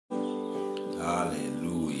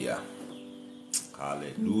Hallelujah.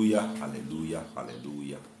 Hallelujah. Hallelujah.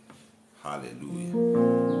 Hallelujah. Hallelujah.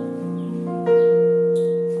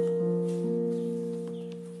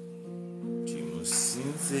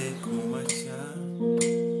 Timusinze kumacha.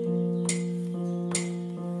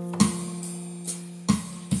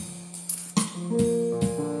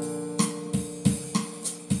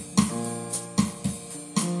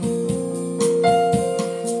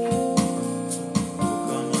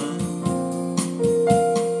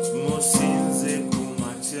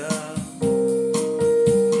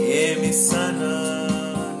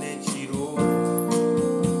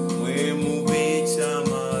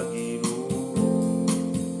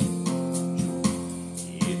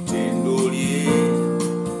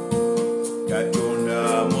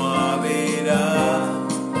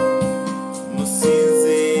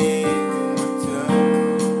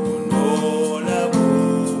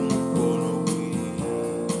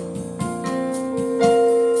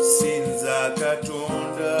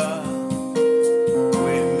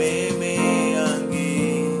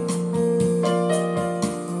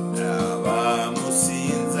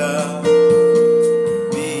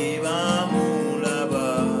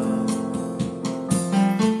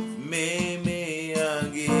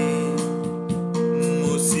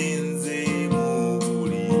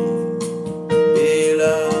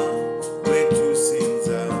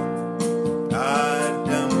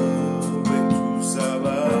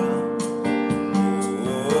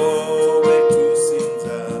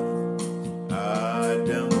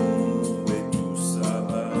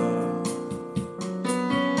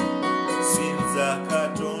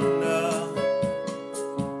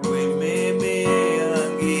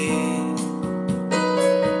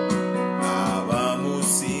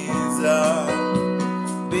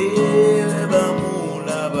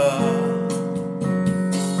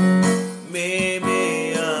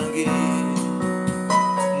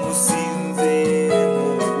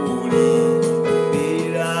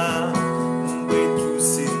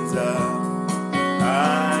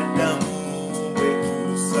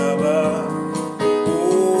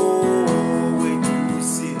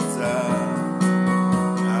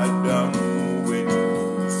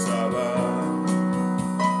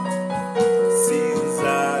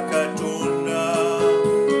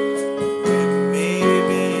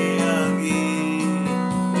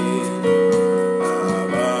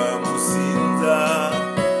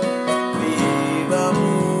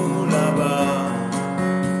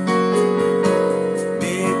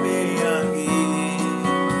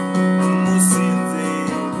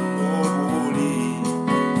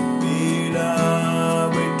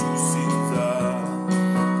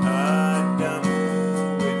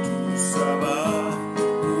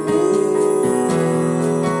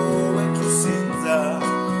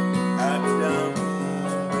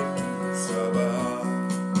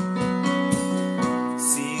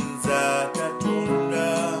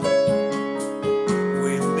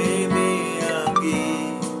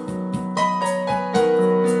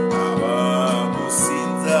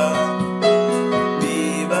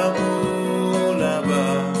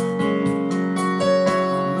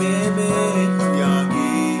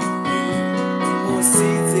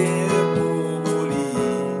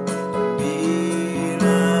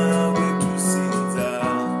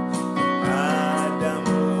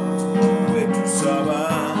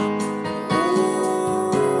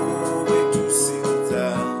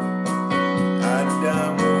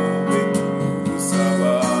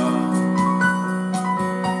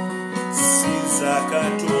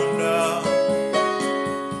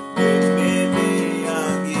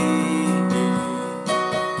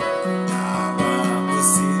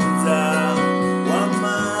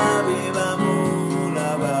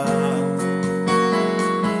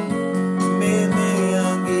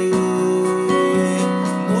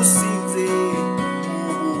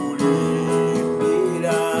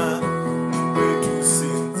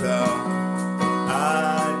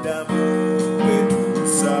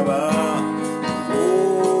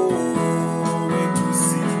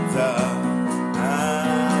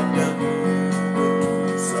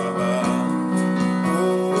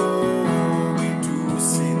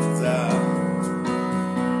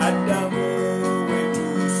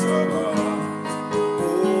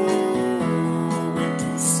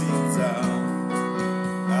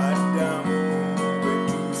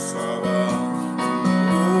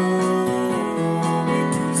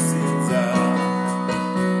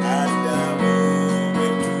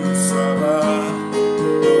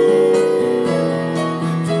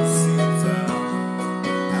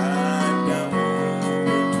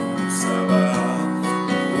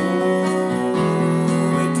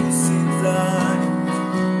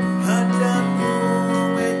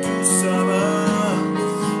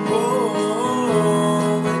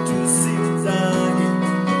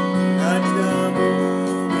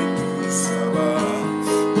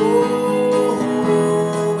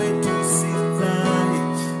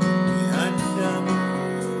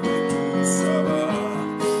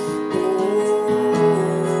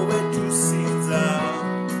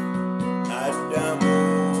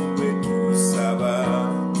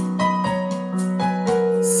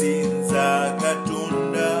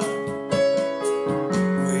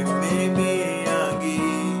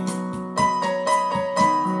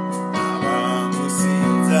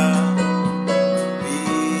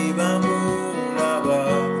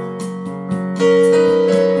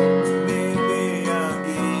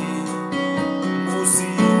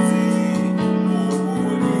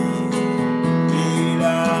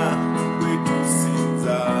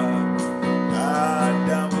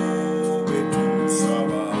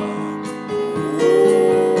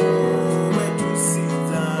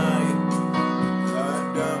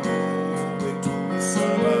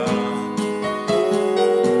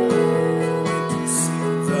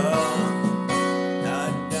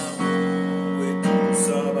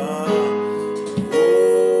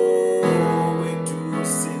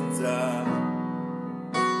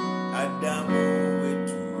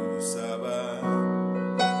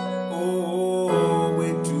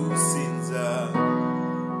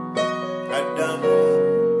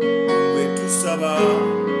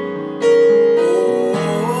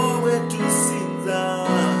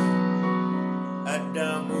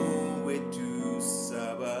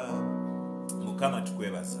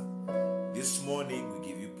 This morning we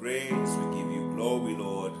give you praise, we give you glory,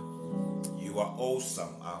 Lord. You are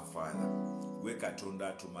awesome, our Father. We katonda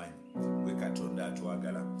atumanyi, we katonda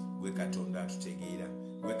atuagala, we katonda atutegeera,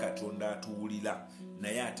 we katonda atuwulira,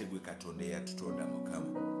 naye ate gwe katonda eyatutonda Mukama.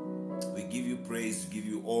 We give you praise, we give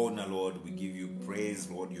you honor, Lord. We give you praise,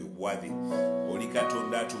 Lord. You're worthy. Oli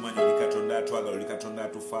katonda atumanyi, oli katonda atuagala, oli katonda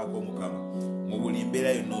atufaako Mukama. Mu buli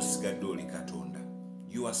mbeera yonna osigadde oli katonda.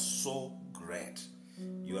 You are so great.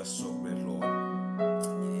 You are so great, Lord.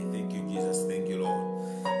 Thank you, Jesus. Thank you, Lord.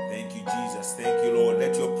 Thank you, Jesus. Thank you, Lord.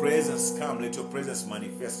 Let your presence come. Let your presence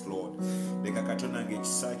manifest, Lord. Leka katonda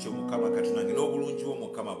ng'ekisa kyo Mukama katonda n'obulungi bwo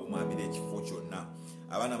Mukama bumwamire ekifo kyonna.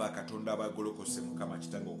 Abaana ba Katonda abagolokose Mukama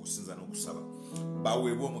Kitange okusinza n'okusaba.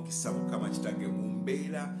 Baweebwe omukisa Mukama Kitange mu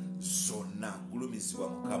mbeera zonna. Gulumizibwa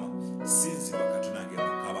Mukama. Sinzibwa Katonda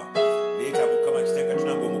Mukama. Leeta Mukama Kitange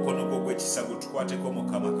Katonda ng'omukono gwo gw'ekisa gutukwateko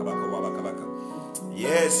Mukama Kabaka w'abakabaka.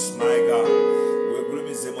 Yes, my God.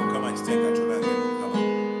 Wegulumize Mukama Kitange Katonda Mukama.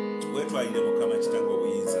 Wetwalire Mukama Kitange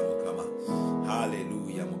obuyinza Mukama.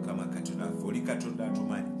 Hallelujah Mukama Katonda. Oli Katonda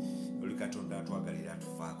atumanyi. Oli Katonda atwagalira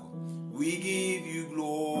atufaako. We give you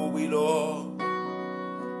glory, Lord,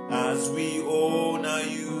 as we honor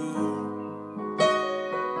you.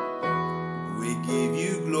 We give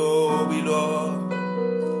you glory, Lord,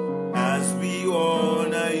 as we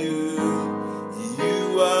honor you.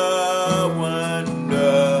 You are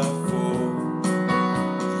wonderful.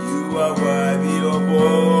 You are worthy of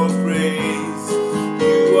all praise.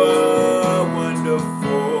 You are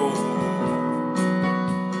wonderful.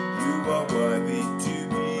 You are worthy to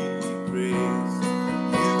be praised.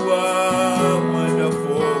 You are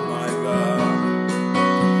wonderful, my God.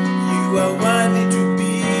 You are worthy to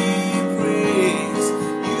be praised.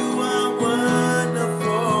 You are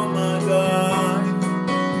wonderful, my God.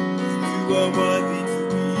 You are worthy to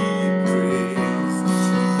be praised.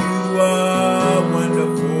 You are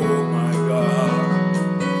wonderful, my God.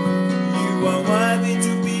 You are worthy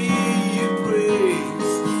to be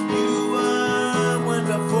praised. You are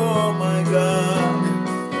wonderful, my God.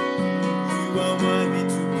 You are worthy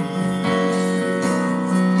to be praised.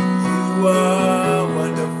 You are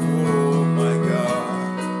wonderful, my God.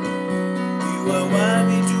 You are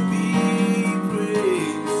worthy to be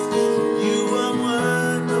praised. You are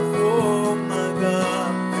wonderful, my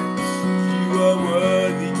God. You are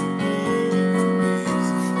worthy to be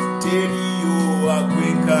praised. Teri yo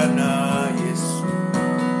akwekana Yesu.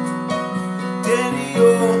 Teri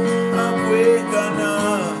yo akwekana.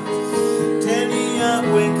 Teri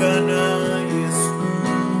akwekana Yesu.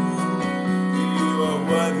 You are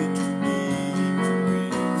worthy to be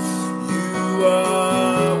praised. You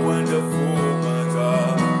are wonderful, my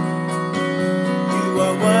God. You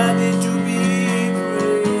are worthy to be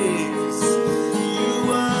praised. You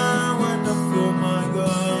are wonderful, my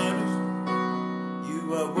God. You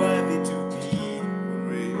are worthy to be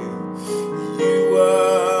praised. You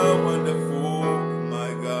are wonderful,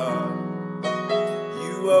 my God.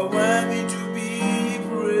 You are worthy to be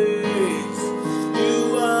praised. You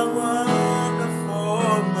are wonderful,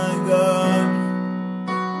 my God.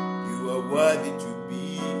 You are worthy to be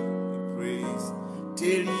praised.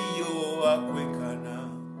 Teri yo akwekana.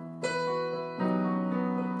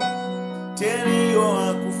 Teri yo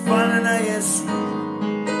akufanana Yesu.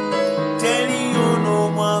 Teri yo no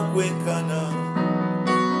mwakwekana.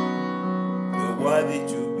 You're worthy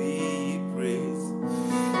to be praised.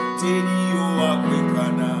 Teri yo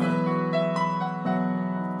akwekana.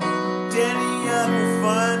 Teri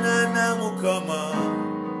akufanana Mukama.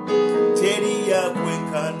 Teri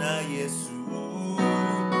akwekana Yesu.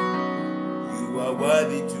 You are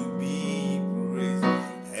worthy to be praised.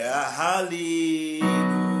 Hallelujah,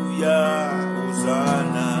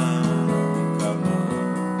 Hosanna, Mukama.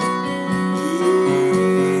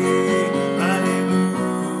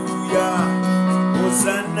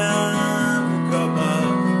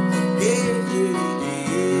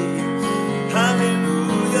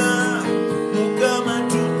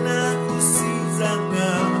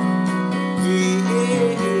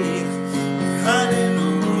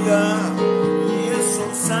 Hallelujah. Yesu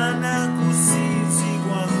sana kusizi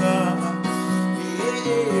wanga.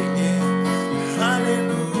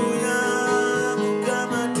 Hallelujah.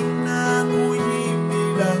 Mukama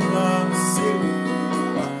tunakuyimbira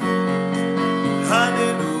sebuwa.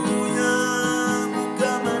 Hallelujah.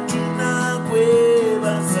 Mukama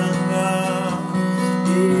tunakwebazanga.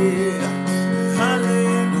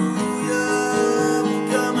 Hallelujah.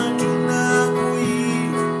 Mukama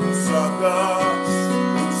tunakuyimbira.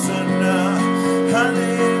 Hosanna.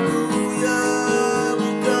 Hallelujah.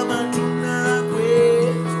 Mukama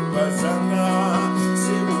tunakwebazanga.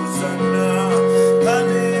 Sebuzana.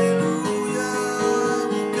 Hallelujah.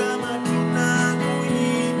 Mukama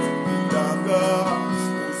tunakuyimbira.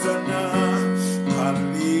 Hosanna.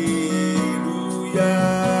 Hallelujah.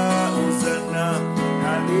 Hosanna.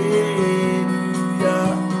 Hallelujah.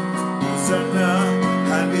 Hosanna.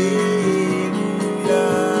 Hallelujah.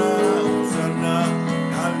 Hosanna.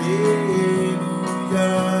 Hallelujah.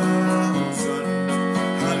 Hosanna.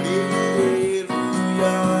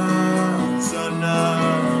 Hallelujah. Hosanna.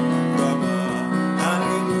 Baba.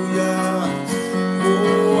 Hallelujah. Oh,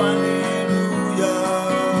 hallelujah.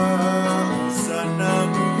 Hosanna.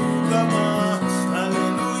 Baba.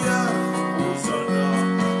 Hallelujah. Hosanna.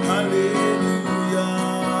 Hallelujah.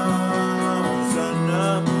 Hosanna.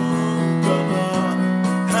 Baba.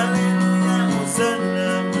 Hallelujah. Hosanna.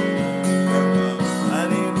 Baba.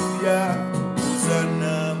 Hallelujah.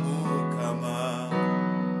 Hosanna. Baba.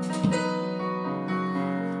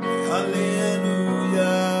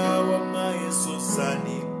 Hallelujah. Wama Yesu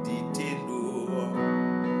sani ditendo.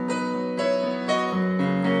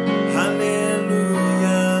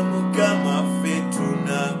 Hallelujah. Mukama fetu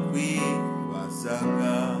na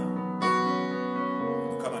kwibazanga.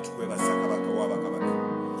 Mukama tukwebazanga bakawabakabaka.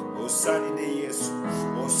 Osanide Yesu.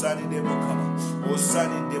 Osanide Mukama.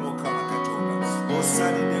 Osanide Mukama Katonda.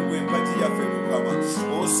 Osanide gwempati yaffe Mukama.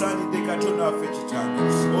 Osanide Katonda waffe Kitange.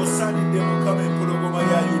 Osanide Mukama empologoma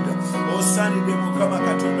ya Yuda. Osanide Mukama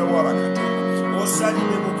Katonda w'abakatonda.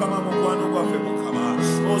 Osanide Mukama mukwano gwaffe Mukama.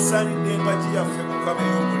 Osanide empagi yaffe Mukama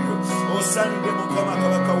ey'omuliro. Osanide Mukama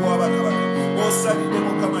kabaka w'abakabaka. Osanide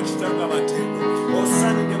Mukama Kitange amatendo.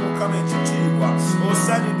 Osanide Mukama ekitiibwa.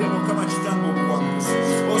 Osanide Mukama Kitange obuwanguzi.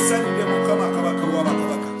 Osanide Mukama kabaka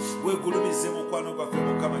w'abakabaka. Weegulumize mukwano gwaffe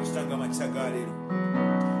Mukama Kitange amakya ga leero.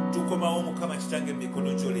 Tukomawo Mukama Kitange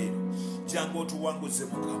emikono gyo leero. Jangu otuwanguze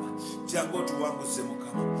Mukama. Jangu otuwanguze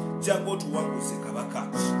Mukama. Jangu otuwanguze kabaka.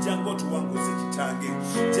 Jangu otuwanguze Kitange.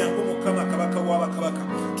 Jangu Mukama kabaka w'abakabaka.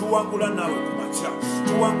 Tuwangula naawe ku makya.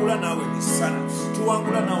 Tuwangula naawe misana.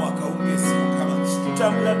 Tuwangula naawe akawungeezi Mukama.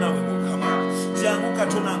 Tutambula naawe Mukama. Jangu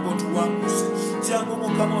Katonda ng'otuwanguze. Jangu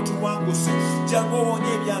Mukama otuwanguze. Jangu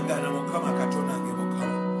owonye ebyagaana Mukama Katonda nge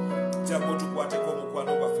Mukama. Jangu otukwateko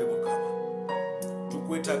omukwano gwaffe Mukama.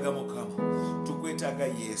 Tukwetaaga Mukama. Tukwetaaga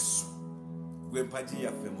Yesu. Gwe mpagi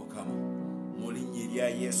yaffe Mukama. Mu linnya erya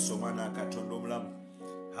Yesu omwana wa Katonda omulamu.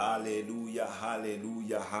 Haleluya,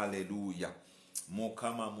 haleluya, haleluya.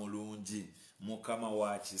 Mukama mulungi. Mukama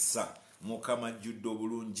wa kisa. Mukama ajjudde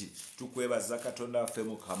obulungi. Tukwebaza Katonda waffe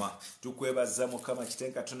Mukama. Tukwebaza Mukama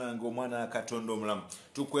Kitenka tunange omwana wa Katonda omulamu.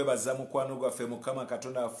 Tukwebaza mukwano gwaffe Mukama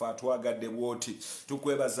Katonda waffe atwagadde bwoti.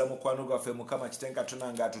 Tukwebaza mukwano gwaffe Mukama Kitenka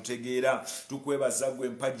tunange atutegeera. Tukwebaza gwe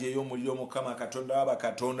empagi ey'omuliro Mukama Katonda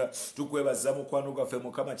w'abakatonda. Tukwebaza mukwano gwaffe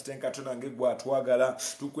Mukama Kitenka tunange gwe atwagala.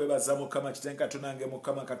 Tukwebaza Mukama Kitenka tunange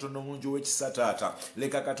Mukama Katonda omungi ow'ekisa taata.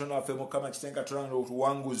 Leka Katonda waffe Mukama Kitenka tunange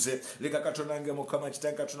otuwanguze. Leka Katonda wange Mukama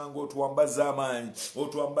Kitenka tunange otuwambaze amaanyi.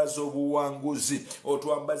 Otuwambaze obuwanguzi.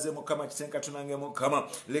 Otuwambaze Mukama Kitenka tunange Mukama.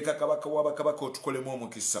 Leka kabaka w'abakabaka otukolemu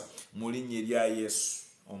omukisa. Mu linnya erya Yesu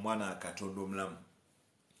omwana wa Katonda omulamu.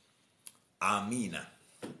 Amina.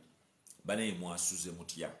 Bane mwasuze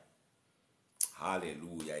mutya.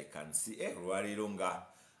 Hallelujah. I can see lwaliro nga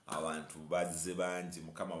abantu bazze bangi.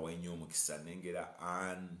 Mukama wenye omukisa. Nengera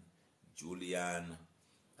Anne, Julian,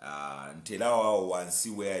 ntera wao wansi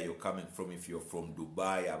where you're coming from. If you're from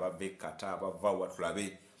Dubai, abave Qatar, abava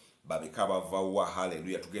watulabe babeka bava.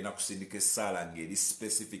 Hallelujah. Tugenda kusindika essala ngeri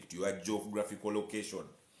specific to your geographical location.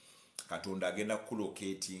 Katonda agenda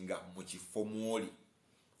kulocatinga mu kifo mwoli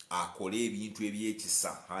akole ebintu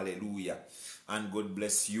ebyekisa. Hallelujah. And God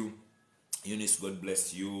bless you. Eunice, God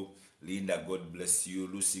bless you. Linda, God bless you.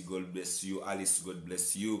 Lucy, God bless you. Alice, God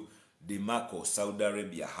bless you. Demarco, Saudi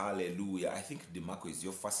Arabia. Hallelujah. I think Demarco is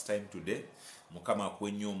your first time today. Mukama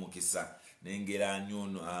kwenye omukisa. Nengera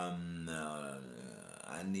nyono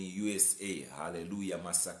ni USA, hallelujah.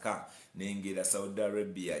 Masaka nengera Saudi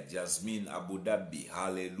Arabia, Jasmine Abu Dhabi,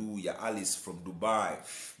 hallelujah. Alice from Dubai,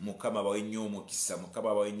 mukama bawenyo mukisa,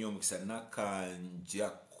 mukama bawenyo mukisa.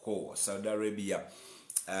 Nakanjako, Saudi Arabia.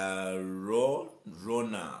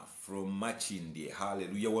 Rona from Machindi,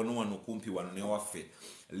 hallelujah. Wano kumpi wano ne waffe.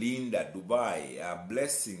 Linda, Dubai,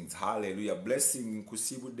 blessings, hallelujah. Blessing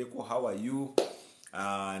kusibudeko, how are you?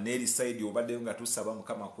 Neri side obadde nga tusaba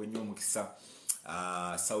mukama kwenyo mukisa.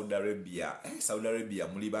 Saudi Arabia, Saudi Arabia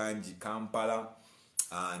muli bangi. Kampala,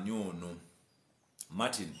 nyono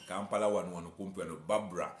Martin, Kampala wano kumpi wano.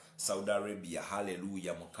 Barbara, Saudi Arabia,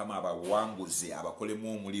 hallelujah. Mukama abawanguze,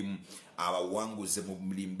 abakolemu omulimu, abawanguze mu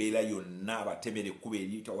mlimbeera yonna, abatemere kuba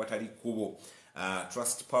eriyita watali kubo.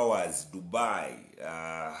 Trust Powers, Dubai,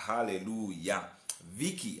 hallelujah.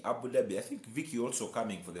 Vicky, Abu Dhabi, I think Vicky also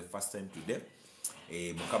coming for the first time today.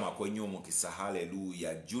 Mukama kwenyo mukisa,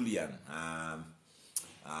 hallelujah. Julian,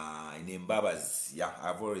 in Mbabas, yeah,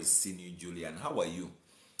 I've already seen you, Julian. How are you?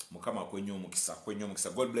 Mukama kwenyo mukisa, kwenyo mukisa.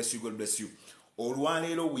 God bless you, God bless you.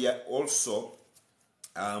 Olwanero, we are also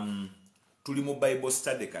tuli mu Bible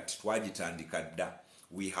study kati twagitandika dda.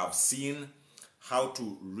 We have seen how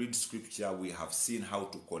to read scripture, we have seen how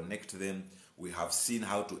to connect them, we have seen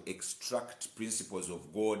how to extract principles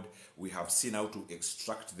of God, we have seen how to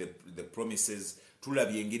extract the promises.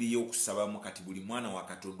 Tulabye engeri y'okusabamu kati buli mwana wa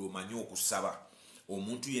Katonda omanyi okusaba.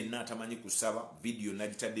 Omuntu yenna atamanyi kusaba, video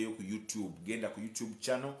nagitaddeyo ku YouTube. Genda ku YouTube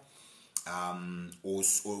channel,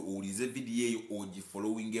 olize video eyo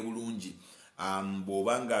ogifollowinge bulungi.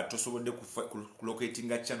 Bw'obanga tosobodde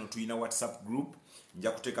kulocatinga channel, tuyina WhatsApp group,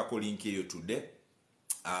 nja kuteekako link eyo today.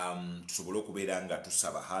 Tusobole okubeera nga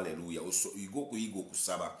tusaba, hallelujah. Oyiga okuyiga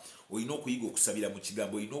okusaba, olina okuyiga okusabira mu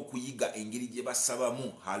kigambo, olina okuyiga engeri gye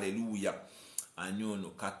basabamu, hallelujah. Anyono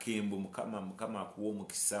kakembo, mukama akuwa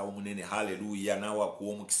omukisa omunene, hallelujah. Naawe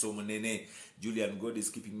akuwa omukisa omunene. Julian, God is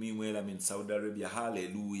keeping me well, I'm in Saudi Arabia,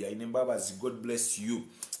 hallelujah. In Mbabazi, God bless you.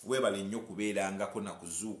 Webale nnyo kubeerangako na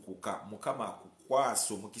kuzuukuka. Mukama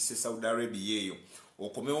akukwasa omukisa Saudi Arabia eyo.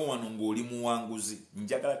 Okomewo wano ng'oli muwanguzi.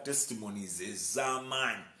 Njagala testimonies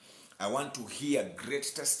ez'amaanyi. I want to hear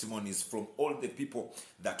great testimonies from all the people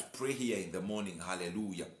that pray here in the morning,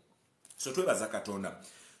 hallelujah. So twebaza Katonda.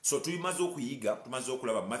 So tumaze okuyiga, tumaze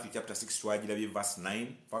okulaba Matthew chapter 6 twagirabye verse 9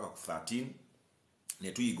 paka ku 13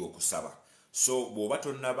 ne tuyiga okusaba. So bw'oba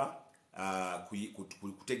tonnaba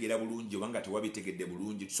kutegeera bulungi obanga tewabitegedde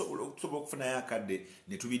bulungi, tusobola okufunayo akadde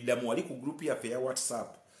ne tubiddamu. Wali ku group yaffe ya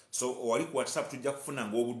WhatsApp. So wali ku WhatsApp tujja kufuna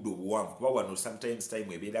ng'obudde obuwanvu kuba wano sometimes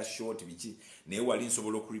time ebeera short biki, naye wali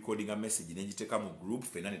nsobola okurecordinga message ne ngiteeka mu group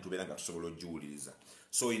ffenna ne tubeera nga tusobola ogiwuliriza.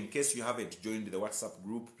 So in case you haven't joined the WhatsApp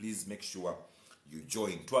group, please make sure you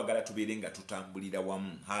join. Twagala tubeere nga tutambulira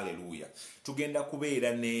wamu, hallelujah. Tugenda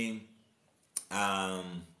kubeera ne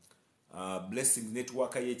blessing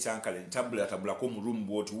network y'ekyankale ntambulako mu room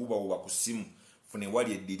bwoti wuba ku simu fune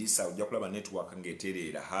wali eddirisa ojja kulaba network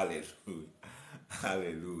ng'etereera, hallelujah.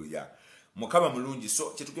 Hallelujah. Mukama mulungi. So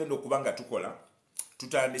kyetugenda okuba nga tukola,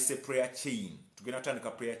 tutandise prayer chain. Tugenda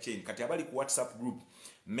kutandika prayer chain. Kati abali ku WhatsApp group,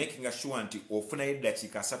 making sure nti ofuna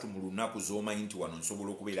eddakiika 3 mu lunaku z'omanyi nti wano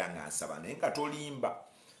nsobola okubeera nga nsaba. Naye nga tolimba,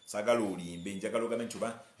 sagala olimbe. Njagala ogambe nti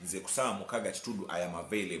oba nze kusaba mukaga kitundu I am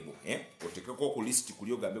available. Otekeko ku list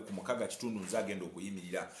kuli ogambe ku mukaga kitundu nze agenda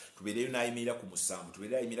okuyimirira. Tubeereyo n'ayimirira ku 7,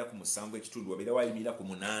 tubeereyo ayimirira ku 7 ekitundu, wabeereyo ayimirira ku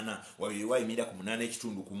 8, wabeereyo ayimirira ku 8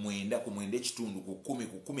 ekitundu, ku 9 ekitundu, ku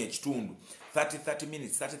 10 ekitundu.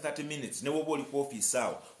 30 minutes. Ne woba oli ku office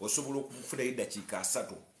awo osobola okufunayo eddakiika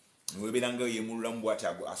 3. Niwebeera nga yemululamu bw'ati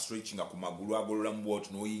stretchinga ku magulu agololamu bw'oti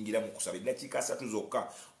n'oyingira mu kusaba eddakiika 3 zokka.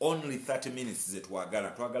 Only 30 minutes ze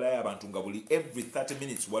twagalayo abantu nga buli every 30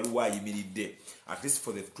 minutes waliwo ayimiridde, at least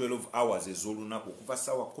for the 12 hours ez'olunaku, okuva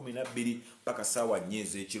ssaawa 12 paka ssaawa 4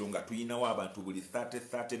 ez'ekiro, nga tuyinawo abantu buli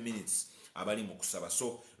 30 minutes abali mu kusaba.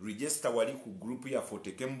 So register wali ku group yaffe,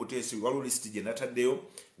 otekemu buteesi, waliwo list gye nataddeyo,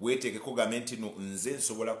 weetekeko gambe nti no nze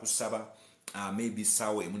nsobola kusaba maybe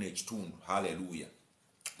ssaawa 1 n'ekitundu, hallelujah.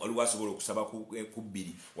 Waliwo asobola okusaba ku 2,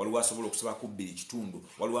 waliwo asobola okusaba ku 2 kitundu,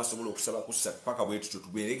 waliwo asobola okusaba ku 3, paka bwe tutyo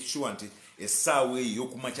tubeere sure nti essaawa eyo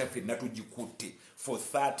y'okumakya ffenna tugikutte for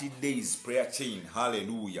 30 days prayer chain,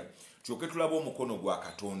 hallelujah. Tulyoke tulaba omukono gwa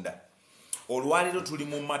Katonda. Olwaleero tuli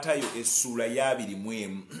mu Matayo essuula ya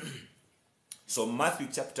 21. So Matthew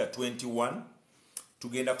chapter 21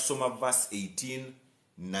 tugenda kusoma verse 18,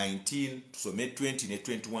 19, tusome 20 ne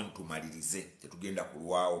 21 tumalirize, tetugenda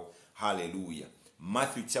kulwawo, hallelujah.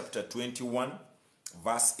 Matthew chapter 21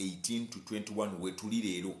 verse 18 to 21 wetuli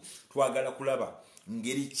leero. Twagala kulaba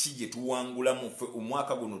ngeri ki gye tuwangulamu ffe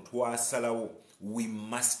omwaka guno twasalawo we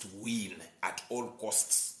must win at all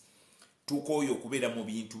costs. tukooye okubeera mu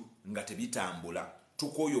bintu nga tebitambula,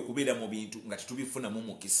 tukooye okubeera mu bintu nga tetubifunamu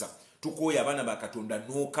mukisa, tukooye abaana ba Katonda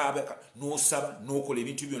n'okaaba n'osaba n'okola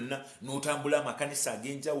ebintu byonna n'otambula amakanisa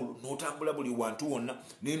ag'enjawulo n'otambula buli wantu wonna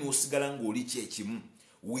naye n'osigala ng'oli kyekimu.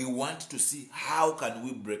 We want to see how can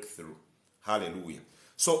we break through. Hallelujah.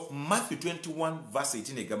 So Matthew 21 verse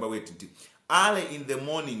 18 egamba bweti nti early in the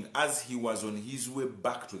morning as he was on his way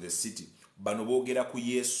back to the city. Bano boogera ku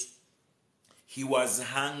Yesu. He was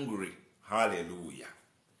hungry. Hallelujah.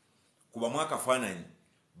 Kuba mwakafaananyi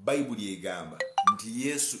Bayibuli egamba nti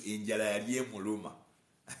Yesu enjala yali emuluma.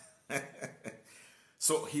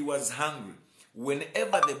 So he was hungry.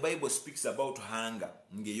 Whenever the Bible speaks about hunger,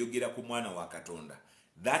 ngeyogera ku mwana wa Katonda,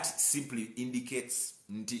 that simply indicates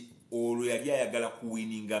nti olwo yali ayagala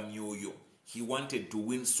kuwininga myoyo. He wanted to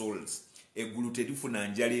win souls. Eggulu terifuna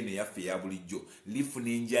njala eno yaffe ya bulijjo, lifuna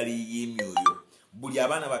enjala y'emyoyo. Buli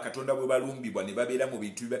abaana ba Katonda bwe balumbibwa ne babeera mu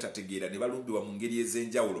bintu byatategeera ne balumbibwa mu ngeri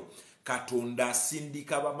ez'enjawulo, Katonda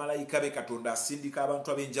asindika abamalayika be, Katonda asindika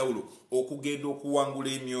abantu ab'enjawulo okugenda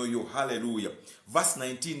okuwangula emyoyo. Hallelujah. Verse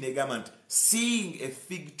 19 negamba nti seeing a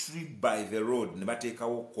fig tree by the road, ne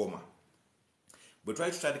bateekawo koma. Bwe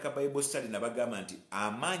twali tutandika Bible study nabagamba nti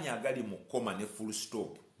amaanyi agali mu koma ne full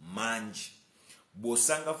stop mangi.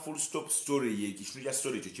 Bw'osanga full stop story y'ekitundu kya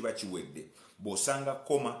story ekyo kiba kiwedde. Bw'osanga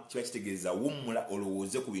koma kiba kitegeeza wummula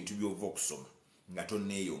olowooze ku bintu by'ova okusoma nga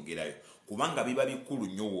tonneeyongerayo, kubanga biba bikulu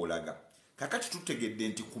nnyo w'olaga. Kakati tutegedde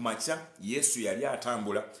nti ku makya Yesu yali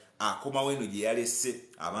atambula akomawo eno gye yalese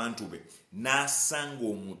abantu be n'asanga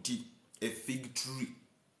omuti, a fig tree.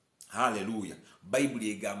 Hallelujah. Bayibuli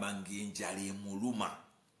egamba ng'enjala emuluma.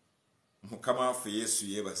 Mukama waffe Yesu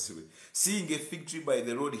yeebazibwe. Seeing a fig tree by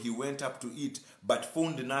the road, he went up to it, but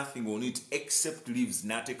found nothing on it except leaves.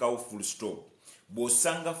 N'ateekawo full stop.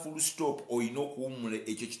 Bw'osanga full stop oyina okuwummula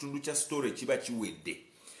ekyo kitundu kya story kiba kiwedde.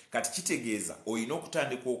 Kati kitegeeza oyina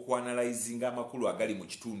okutandika okuanalyzinga amakulu agali mu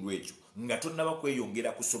kitundu ekyo nga tonnaba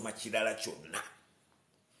kweyongera kusoma kirala kyonna.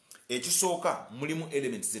 Ekisooka mulimu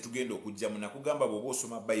elements zetugenda okujjamu. Nakugamba bw'oba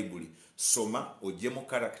osoma Bayibuli, soma ogyemu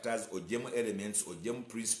characters, ogyemu elements, ogyemu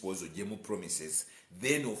principles, ogyemu promises,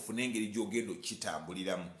 then ofune engeri gy'ogenda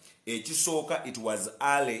okitambuliramu. Ekisooka, it was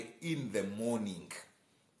early in the morning.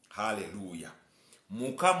 Hallelujah.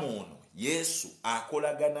 Mukama ono Yesu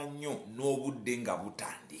akolagana nnyo n'obudde nga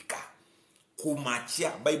butandika. Ku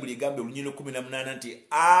makya Bayibuli egamba olunyiri 18 nti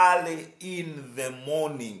early in the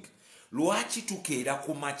morning. Lwaki tukeera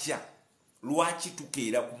ku makya? Lwaki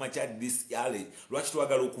tukeera ku makya this early? Lwaki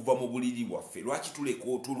twagala okuva mu buliri bwaffe? Lwaki tuleka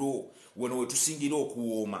otulo wano we tusingira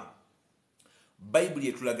okuwooma? Bayibuli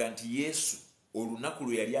etulaga nti Yesu olunaku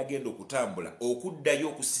lwe yali agenda okutambula okuddayo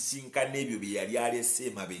okusisinkana ebyo bye yali alese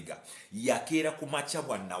emabega, yakeera ku makya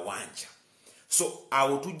bwannawanja. So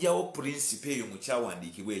awo tujjawo prinsipe eyo mu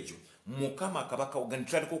kyawandiikibwa ekyo. Mukama kabaka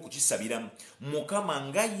oganditandika okukisabiramu. Mukama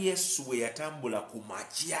nga Yesu we yatambula ku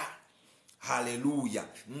makya, haleluya,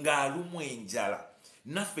 ng'alumwa enjala.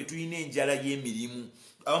 Naffe tuyina enjala y'emirimu,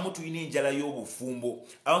 abamu tuyina enjala y'obufumbo,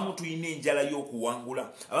 abamu tuyina enjala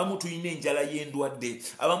y'okuwangula, abamu tuyina enjala y'endwadde,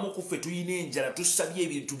 abamu kuffe tuyina enjala tusabye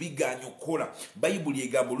ebintu bigaanye okukola. Bayibuli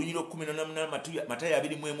egamba olunyiri 18 Matayo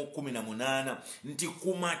 21:18 nti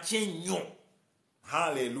ku makya ennyo,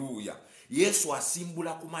 haleluya, Yesu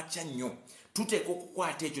asimbula ku makya nnyo. Tuteeka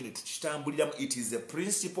okukwata ekyo ne tukitambuliramu. It is a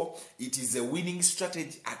principle, it is a winning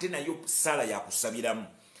strategy, ate nayo sala ya kusabiramu.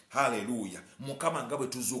 Hallelujah. Mukama nga bwe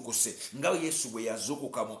tuzuukuse, nga Yesu bwe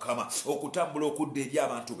yazuukuka Mukama, okutambula okudda eri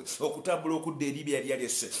abantu be, okutambula okudda eri bye yali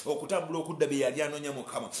alese, okutambula okudda bye yali anoonya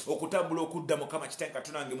Mukama, okutambula okudda Mukama Kitange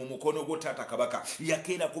Katonda mu mukono gwo Taata Kabaka.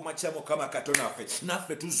 Yakeera ku makya Mukama Katonda waffe,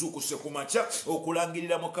 naffe tuzuukuse ku makya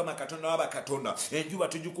okulangirira Mukama Katonda waba Katonda. Enjuba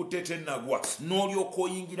tugikutte tennagwa, n'olyoka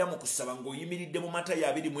oyingira mu kusaba ng'oyimiridde mu Matayo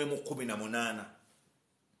 21:18.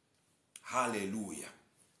 Hallelujah.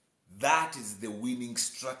 That is the winning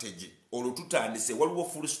strategy. Olwo tutandise waliwo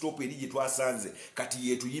full stop eri gye twasanze, kati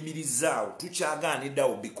yetuyimirizaawo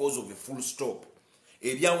tukyagaaniddawo because of a full stop.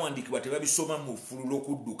 Ebyawandiikibwa tebabisoma mu ffululo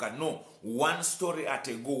okudduka, no, one story at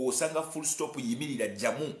a go. Osanga full stop yimirira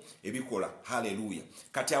jjamu ebikola. Hallelujah.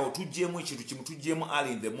 Kati awo tujjeemu ekintu kimu, tujjeemu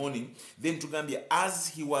early in the morning, then tugambye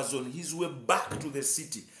as he was on his way back to the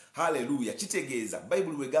city. Hallelujah. Kitegeeza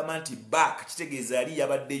Bible wegamba nti back, kitegeeza yali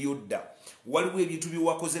yabaddeyo dda. Waliwo ebintu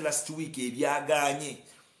byewakoze last week ebyagaanye.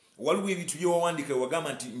 Waliwo ebintu byewawandiika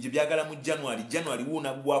wagamba nti nje byagala mu January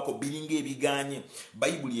wuunaggwako biringa ebigaanye.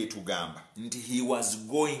 Bible etugamba nti he was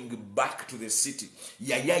going back to the city.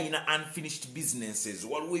 Yali ayina unfinished businesses.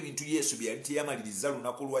 Waliwo ebintu Yesu bye yali teyamaliriza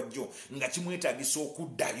lunaku lwajjo nga kimwetaagisa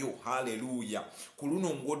okuddayo. Hallelujah. Ku luno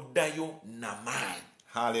ng'oddayo n'amaanyi.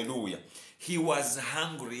 Hallelujah. He was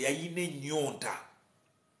hungry. Yayine nyonta.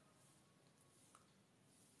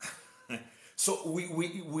 So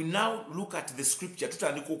we now look at the scripture.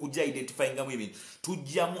 Tutandika okujja identifying ngamu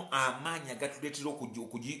tujjamu amaanya gatuleetera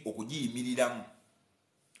okugiyimirilamu.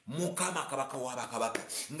 Mukama kabaka w'abakabaka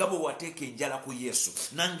nga bwe wateeka enjala ku Yesu,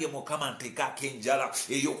 nange Mukama nteekaako enjala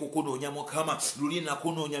ey'okukunoonya. Mukama luli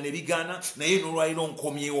nakunoonya ne bigaana, naye n'olwaliro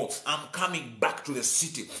nkomyewo. I'm coming back to the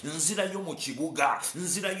city. Nzirayo mu kibuga,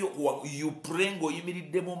 nzirayo. You pray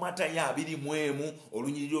ng'oyimiridde mu Matayo 21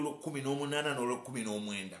 olunyiriri olw'18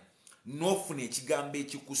 n'olw'19 n'ofuna ekigambo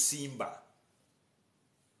ekikusimba.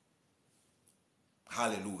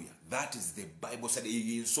 Hallelujah. That is the Bible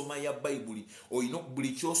study. Nsoma ya Bible oyina buli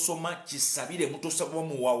kyosoma kisabire mutosaba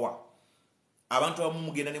muwawa. Abantu abamu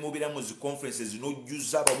mugenda ne mubira mu zi conferences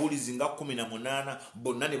n'ojjuza ababuulizi nga 18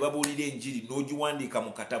 bonna ne babuulira enjiri n'ogiwandiika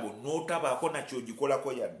mu katabo n'otabaako nakyo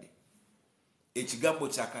gikolako yadde. Ekigambo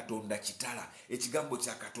kya Katonda kitala, ekigambo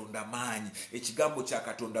kya Katonda maanyi, ekigambo kya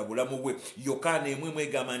Katonda bulamu bwe. Yokaana emwe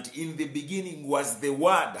egamba nti in the beginning was the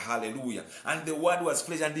word. Hallelujah. And the word was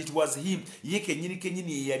flesh and it was him. Ye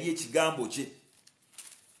kenyini yali ekigambo kye.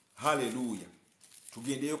 Hallelujah.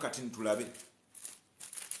 Tugendeyo kati ntulabe.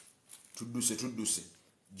 Tudduse.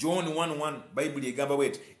 John 1:1 Bible egamba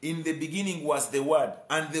bwet, in the beginning was the word,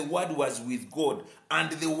 and the word was with God, and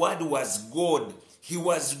the word was God. He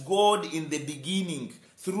was God in the beginning.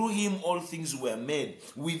 Through him all things were made.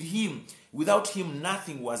 Without him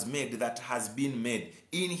nothing was made that has been made.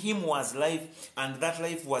 In him was life, and that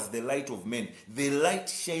life was the light of men. The light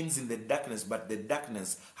shines in the darkness, but the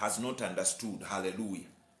darkness has not understood. Hallelujah.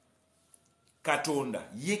 Katonda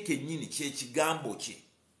ye kennyini kyekigambo kye.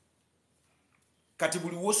 Kati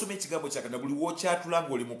buli wosoma ekigambo kya Katonda, buli wokyatula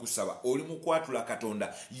ng'oli mu kusaba, oli mu kwatula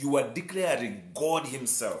Katonda, you are declaring God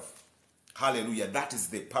himself. Hallelujah. That is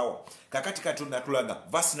the power. Kakati Katonda tulaga.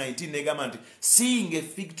 Verse 19 negamba nti, seeing a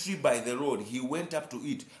fig tree by the road, he went up to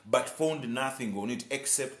it, but found nothing on it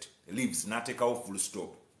except leaves. Natekawo full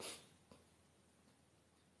stop.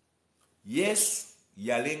 Yesu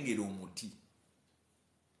yalengera omuti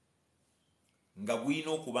nga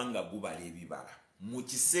guyina okuba nga gubala ebibala. Mu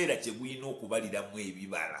kiseera kye guyina okubaliramu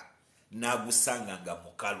ebibala n'agusanga nga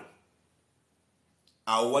mukalu.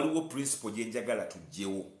 Awo waliwo principle gye njagala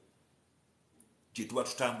tujjewo gye tuba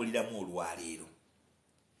tutambuliramu olwaleero.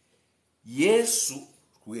 Yesu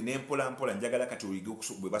kwene mpola njagala kati oyige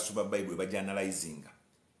bwe basoma Bible bwe bajanalizinga.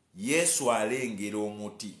 Yesu alengera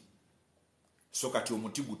omuti. So kati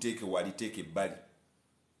omuti guteeke wali, teeke ebbali.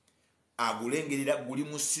 Agulengerera guli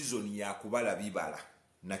mu season ya kubala bibala.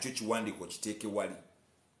 Nakyo kiwandiiko kiteeke wali.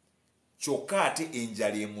 Kyokka ate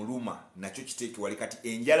enjala emuluma nakyo kiteeke wali. Kati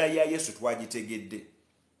enjala ya Yesu twagitegedde.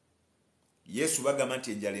 Yesu bagamba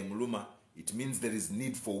nti enjala emuluma, it means there is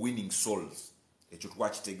need for winning souls. Ekyo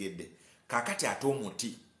twakitegedde. Kakati ate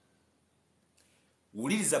omuti.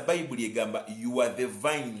 Wuliriza Bible egamba you are the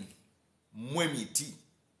vine, mwe miti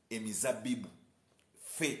emizabibu.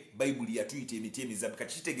 Fe Bible yatuyita emiti emizabibu.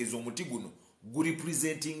 Kati kitegeeza omuti guno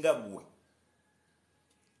gurepresentinga gwe.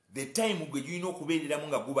 The time gwe gulina okubeereramu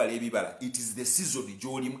nga gubala ebibala, it is the season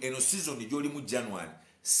gy'olimu. Eno season gy'olimu January,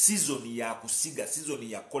 season ya kusiga, season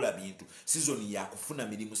ya kukola bintu, season ya kufuna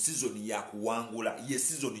mirimu, season ya kuwangula, ye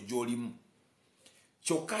season gy'olimu.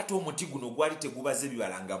 Kyokka ate omuti guno gwali tegubaze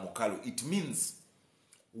ebibala nga mukalu. It means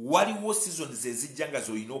waliwo seasons ezijja nga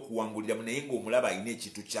z'olina okuwanguliramu naye ng'omulaba alina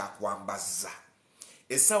ekintu kyakwambaza.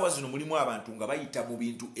 Essaawa zino mulimu abantu nga bayita mu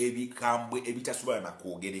bintu ebikambwe ebitasobola na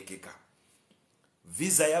kwogerekeka.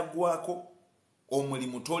 Visa yaggwako,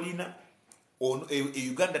 omulimu tolina,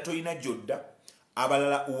 Uganda tolina jodda,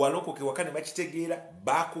 abalala uwalokoke wakane bakitegeera,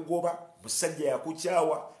 bakugoba, musajja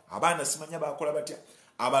yakukyawa, abaana simanya bakola batya,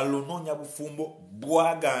 abalonoonya bufumbo,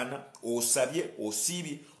 bwagaana, osabye,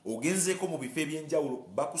 osiibye, ogenzeeko mu bifo ebyenjawulo,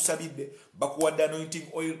 bakusabidde, bakuwadde anointing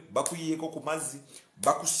oil, bakuyiyeeko ku mazzi,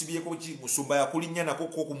 bakusibyeko ki, musumba yakulinnya nako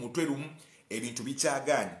ku mutwe lumu, ebintu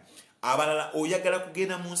bikyagaanye. Abalala oyagala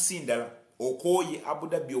kugenda mu nsi ndala, okoye Abu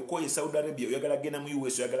Dhabi, okoye Saudi Arabia, oyagala genda mu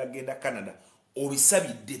US, oyagala genda Canada,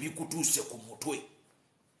 obisabidde bikutuuse ku mutwe.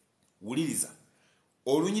 Wuliriza,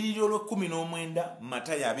 olunyiriri olw'19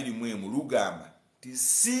 Matayo 21 lugamba ti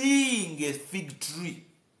seeing a fig tree.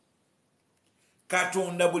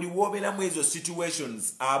 Katonda buli wobeeramu ezo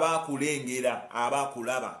situations aba akulengera, aba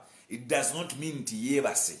akulaba. It does not mean nti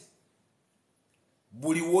yeebase.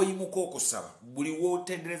 Buli woyimuka okusaba, buli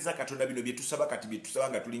wotendereza Katonda bino bye tusaba kati bye tusaba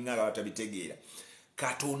nga tulinga nga batabitegeera.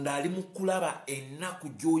 Katonda ali mu kulaba ennaku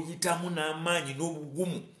gy'oyitamu n'amaanyi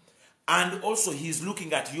n'obugumu. And also he is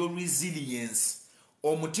looking at your resilience.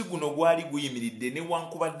 Omuti guno gwali guyimiridde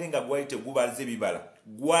newankubadde nga gwali tegubaze ebibala,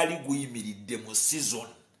 gwali guyimiridde mu season.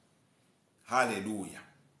 Hallelujah.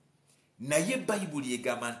 Naye Bayibuli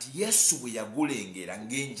egamba nti Yesu bwe yagulengera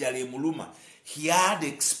ng'enjala emuluma, he had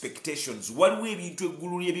expectations. Waliwo ebintu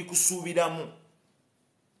eggulu lye bikusuubiramu.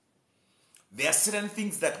 There are certain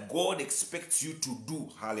things that God expects you to do.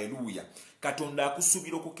 Hallelujah. Katonda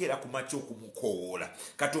akusubira okukeera ku makya okumukoola.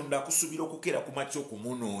 Katonda akusubira okukeera ku makya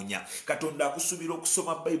okumunoonya. Katonda akusubira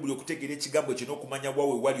okusoma Bayibuli okutegeera ekigambo kino okumanya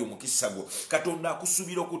waawe wali omukisa gwo. Katonda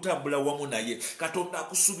akusubira okutambula wamu naye. Katonda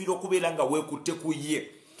akusubira okubeera nga weekutte ku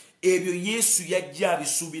ye. Ebyo Yesu yajja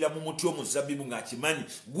abisuubira mu muti omuzabbibu ng'akimanyi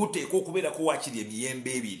guteekwa okubeerako waakiri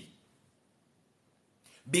emiyembe ebiri.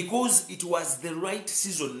 Because it was the right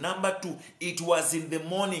season. Number 2, it was in the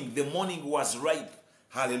morning. The morning was ripe.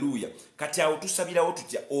 Hallelujah. Kati awo tusabirawo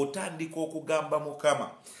tutya otandika okugamba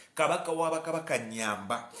Mukama, kabaka w'abakabaka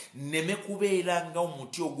nyamba, nneme kubeera nga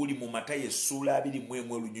omuti oguli mu Matayo essuula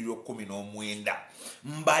 21:19.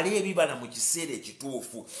 Mbale ebibala mu kiseera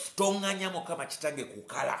ekituufu. Toŋŋanya Mukama kitange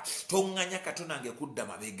kukala. Toŋŋanya Katonda kudda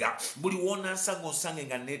mabega. Buli w'onansanga onsange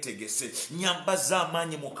nga neetegese. Nyambaza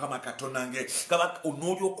amaanyi Mukama Katonda nge. Kabaka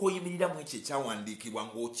onoolyoka oyimirira mu ekyo ekyawandiikibwa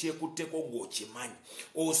ng'okyekutteko ng'okimanyi.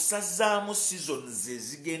 Osazaamu seasons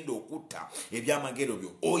ezigenda okutta ebyamagero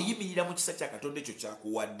byo. Oyimirira mu kisa kya Katonda ekyo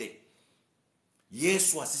kyakuwadde.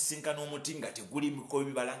 Yesu asisinkana omuti nga teguliko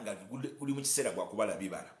bibala nga guli mu kiseera gwa kubala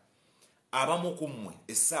bibala. Abamu ku mmwe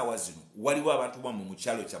essaawa zino waliwo abantu bammwe mu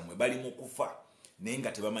kyalo kyammwe bali mu kufa naye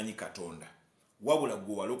nga tebamanyi Katonda. Wabula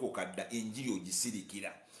gwe walokoka dda enjiri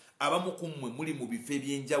ogisirikira. Abamu ku mmwe muli mu bifo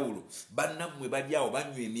eby'enjawulo. Bannammwe bali awo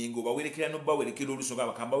banywa emyengo bawerekera n'obawerekera olusoga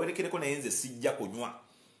bakamba bawerekereko naye nze sijja kunywa.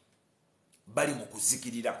 Bali mu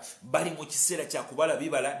kuzikirira. Bali mu kiseera kya kubala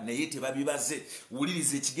bibala naye tebabibaze.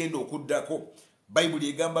 Wuliriza ekigenda okuddako. Bayibuli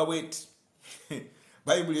egamba bweti.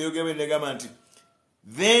 Bayibuli egamba nti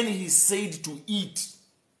then he said to eat.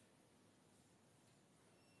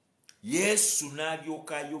 Yesu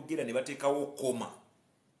n'alyoka ayogera ne bateekawo koma.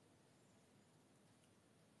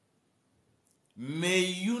 May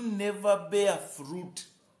you never bear fruit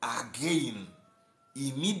again.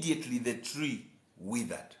 Immediately the tree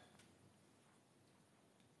withered.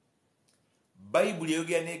 Bayibuli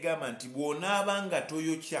eyogera n'egamba nti bw'onaaba nga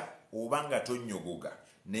toyokya oba nga tonnyogoga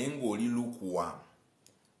naye ng'oli lukuwamu,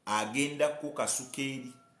 agenda kukasuka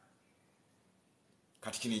eri.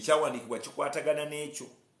 Kati kino ekyawandiikibwa kikwatagana n'ekyo.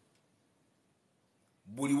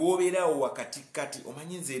 Buli w'obeerawo wakatikati,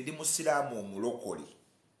 omanyi nze ndi musiraamu omulokole,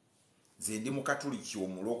 nze ndi mukatuliki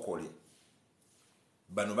omulokole,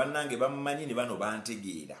 bano bannange bamumanyi ne bano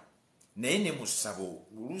bantegeera, naye ne musabo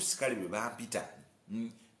oluusi kale bwe bampita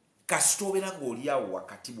kasita obeera ng'oli awo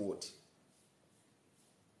wakati bw'oti,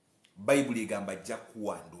 Bayibuli egamba ajja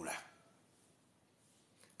kuwandula.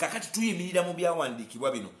 Kakati tuyimirira mu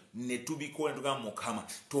byawandiikibwa bino ne tubikola tugamba Mukama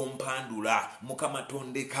tompandula, Mukama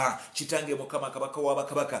tondeka, kitange Mukama kabaka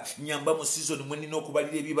w'abakabaka, nyamba mu season mwe nina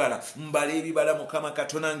okubalira ebibala, mbala ebibala Mukama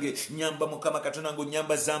Katonda nge, nyamba Mukama Katonda ngo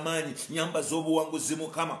nyamba z'amaanyi, nyamba z'obuwanguzi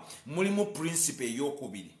Mukama. Mulimu principle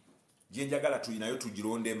ey'okubiri gye njagala tulinayo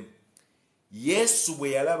tugirondemu. Yesu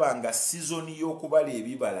bwe yalaba nga season y'okubala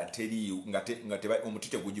ebibala teriyo nga omuti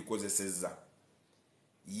tegugikozesezza,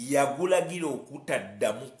 yagulagira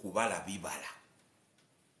okutaddamu kubala bibala.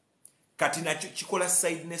 Kati nakyo kikola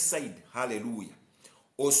side ne side. Hallelujah.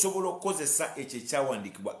 Osobola okukozesa ekyo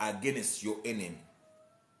ekyawandiikibwa against your enemy.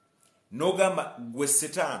 N'ogamba gwe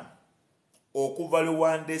Setaani, okuva lwe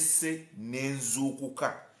wandesse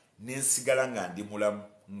n'enzuukuka n'ensigala nga ndi mulamu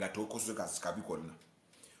nga tokoze kabi konna.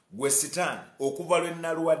 Gwe Setaani, okuva lwe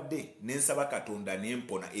nalwadde n'ensaba Katonda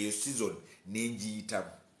n'empona, eyo season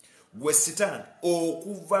n'engiyitamu. Gwe Setaani,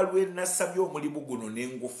 okuva lwe nasabye omulimu guno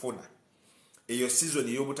n'engufuna, eyo season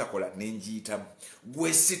ey'obutakola n'engiyitamu.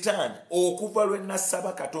 Gwe Setaani, okuva lwe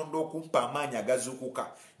nasaba Katonda okumpa amaanyi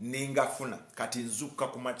agazuukuka n'engafuna, kati nzuukuka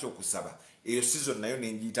ku makya okusaba, eyo season nayo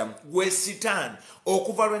n'engiyitamu. Gwe Setaani,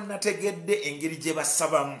 okuva lwe nategedde engeri gye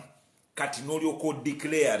basabamu, kati n'olyoka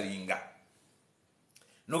odeclaringa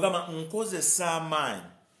n'ogamba nkozesa amaanyi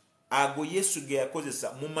ago Yesu ge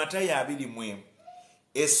yakozesa mu Matayo 20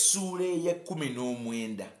 essuula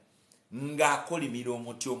ey'19 ng'akolimira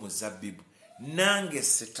omuti omuzabbibu. Nange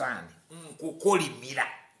Setaani nkukolimira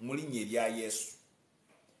mu linnya erya Yesu.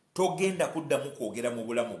 Togenda kuddamu kwogera mu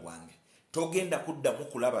bulamu bwange, togenda kuddamu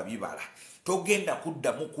kulaba bibala, togenda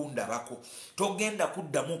kuddamu kundabako, togenda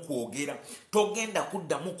kuddamu kwogera, togenda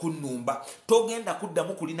kuddamu kunnumba, togenda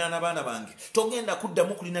kuddamu kulinaana baana bange, togenda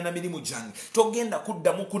kuddamu kulinaana mirimu gyange, togenda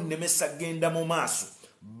kuddamu kunnemesa genda mu maaso.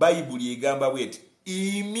 Bayibuli egamba bweti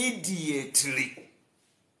immediately.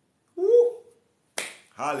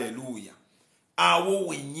 Hallelujah. Awo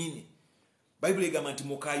wennyini Bible egamba nti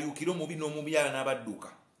mukayuukire omubi n'omubyala n'abadduka.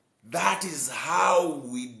 That is how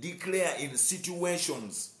we declare in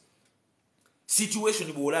situations.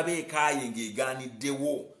 Situation bw'olaba ekaaye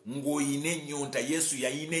ng'egaaniddewo ng'oyina ennyonta. Yesu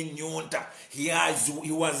yayina ennyonta. He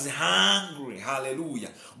was hungry. Hallelujah.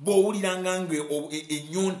 Bw'owuliranga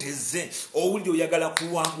ennyonta ezze, owulira oyagala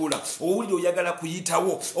kuwangula, owulira oyagala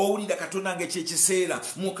kuyitawo, owulira Katonda nge kyekiseera,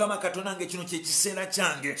 Mukama Katonda nge kino kyekiseera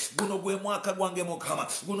kyange, guno gwe mwaka gwange Mukama,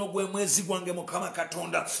 guno gwe mwezi gwange Mukama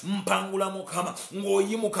Katonda, mpangula Mukama,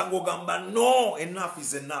 ng'oyimuka ng'ogamba no, enough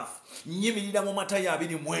is enough. Nyimirira mu Matayo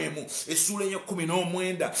 20 essula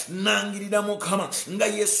 19 nangirira Mukama nga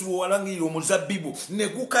Yesu bwe walangirira omuzabbibu ne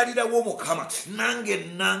gukalirawo Mukama, nange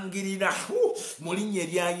nangirira mu linnya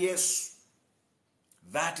erya Yesu.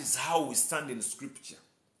 That is how we stand in scripture.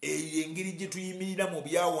 Eyo engeri gye tuyimirira mu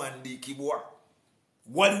byawandiikibwa.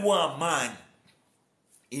 Waliwo amaanyi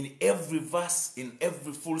in every verse, in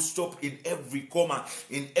every full stop, in every comma,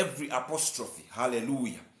 in every apostrophe.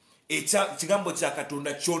 Hallelujah. Ekigambo kya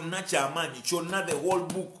Katonda kyonna ky'amaanyi, kyonna, the whole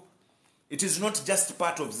book. It is not just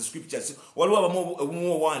part of the scriptures. Waliwo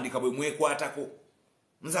abamu owaandika bwe mwekwatako.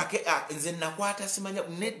 Nze nakwata simanya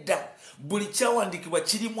nedda. Buli kyawandiikibwa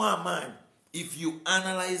kirimu amaanyi. If you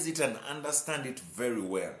analyze it and understand it very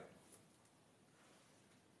well.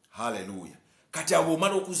 Hallelujah. Kati abo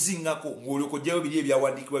omala okuzingako ng'olyoka ojjayo biri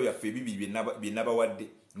ebyawandiikibwa byaffe ebibiri bye nabawadde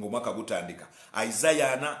ng'omwaka gutandika.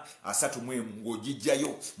 Isaiah 4:3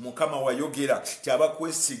 ng'ogijjayo, Mukama wayogera ti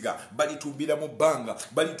abakwesiga balitumbira mu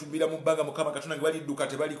bbanga, Mukama Katonda nge balidduka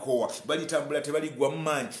tebalikoowa, balitambula tebaligwa mu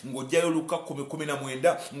maanyi. Ng'ojjayo Luka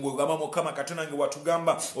 10:19 ng'ogamba Mukama Katonda nge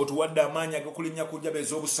watugamba otuwadde amaanyi ag'okulinnya ku njaba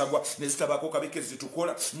ez'obusagwa ne zitabako kabike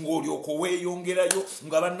zitukola, ng'olyoka weeyongerayo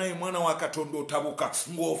nga bannaye mwana wa Katonda otabuka,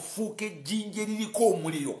 ng'ofuuka ejjinja eririko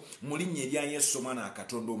omuliro mu linnya erya Yesu omwana wa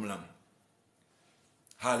Katonda omulamu.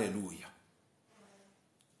 Hallelujah.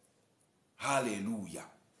 Hallelujah.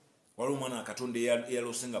 Waliwo omwana wa Katonda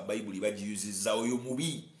eyalose nga Bayibuli bagiyuzizza, oyo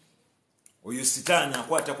mubi. Oyo sitaani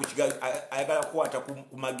akwata ku ayagala kukwata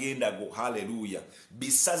ku magenda go. Hallelujah.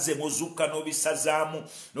 Bisaze muzukka n'obisazaamu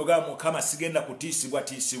n'ogamba Mukama sigenda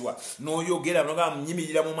kutiisibwa. N'oyogera n'ogamba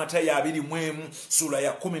nyimirira mu Matayo 20 sura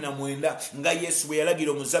ya 19 nga Yesu bwe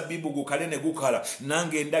yalagira omuzabbibu gukale ne gukala,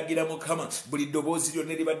 nange ndagira Mukama buli ddoboozi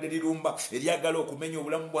lyonna eribadde lirumba eryagala okumenya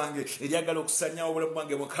obulamu bwange, eryagala okusanyaawo obulamu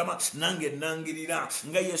bwange Mukama, nange nangirira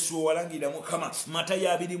nga Yesu bwe walangirira Mukama. Matayo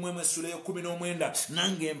 20 sura ya 19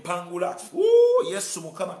 nange mpangula. Yesu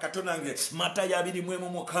Mukama Katonda nge Matayo 20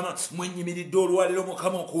 Mukama mwenyimiridde olwaliro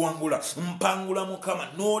Mukama okuwangula, mpangula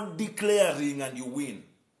Mukama. No declaring and you win.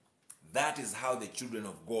 That is how the children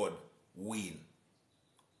of God win.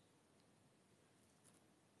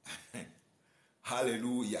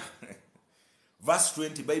 Hallelujah. Verse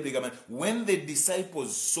 20, Bible, when the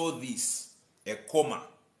disciples saw this, a comma,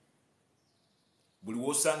 buli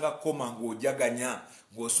wosanga koma ng'ojaganya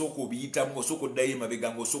ng'osooka obiyitamu ng'osooka oddayo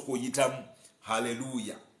emabega ng'osooka oyitamu.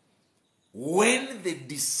 Hallelujah. When the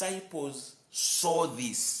disciples saw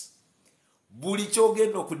this, buli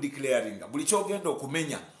kyogenda okudeclaringa, buli kyogenda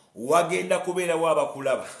okumenya, wagenda kubeerawo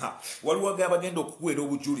abakulaba. Waliwo abagenda okukwera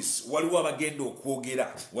obujulizi, waliwo abagenda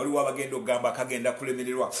okwogera, waliwo abagenda okugamba kagenda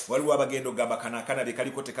kulemererwa, waliwo abagenda okugamba kanakana bye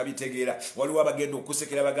kaliko tekabitegeera, waliwo abagenda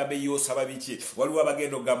okusekera bagambe yosaba biki, waliwo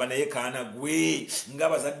abagenda okugamba naye kaana gwe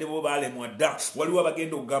ng'abazadde bo baalemwa dda, waliwo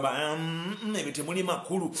abagenda okugamba ebyo temuli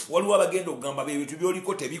makulu, waliwo abagenda okugamba ebintu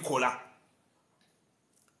byoliko tebikola.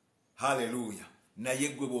 Hallelujah. Naye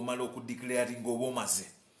gwe bw'omala okudeclaringa oba omaze,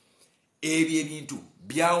 ebyo ebintu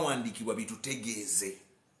byawandiikibwa bitutegeeze.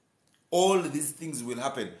 All these things will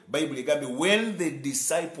happen. Bible egambe when the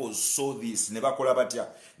disciples saw this, ne bakola batya?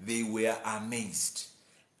 They were amazed.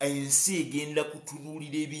 Ensi egenda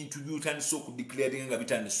kutunuulira ebintu by'otandise okudeclaringa nga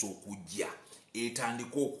bitandise okujja,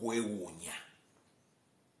 etandika okwewuunya.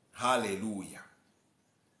 Hallelujah.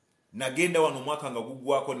 Nagenda wano omwaka nga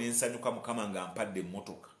gugwako n'ensanyuka Mukama nga mpadde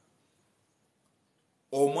emmotoka.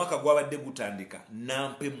 Omwaka gwabadde gutandika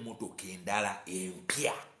nampe emmotoka endala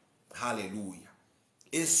empya. Hallelujah.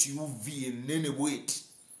 SUV enene bweti,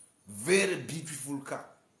 very beautiful car,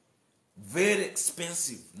 very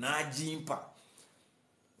expensive, najimpa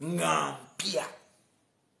nga mpya.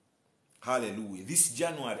 Hallelujah. This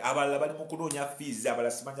January abalala bali mu kunoonya fees,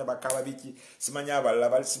 abalala simanya bakaba biki, simanya abalala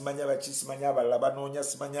bali simanya baki, simanya abalala banoonya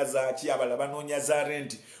simanya zaaki, abalala banoonya za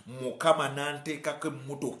rent. Mukama nanteekako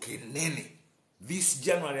emmotoka enene. This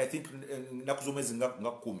January, I think, nakuzomezi nga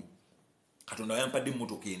 10. Katonda yampadde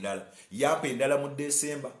emmotoka endala. Yampa endala mu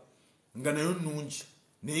December. Nga nayo nnungi.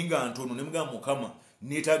 Naye nga ntono ne mugamba Mukama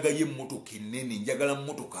neetaagayo emmotoka ennene. Njagala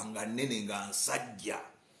mmotoka nga nnene nga nsajja.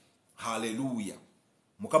 Hallelujah.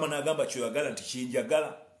 Mukama n'agamba kyoyagala nti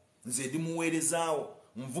kinjagala nze ndimuweerezaawo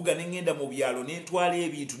nvuga nengenda mu byalo nentwala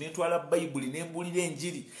ebintu nentwala bayibuli nembulira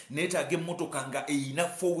enjiri neetaaga emmotoka nga eyina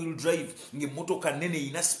 4-wheel drive ng'emmotoka nene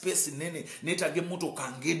eyina space nene neetaaga emmotoka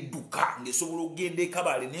ng'edduka ng'esobola okugenda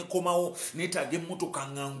ekabaale nekomawo neetaaga emmotoka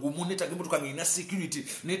nga ngumu neetaaga emmotoka nga eyina security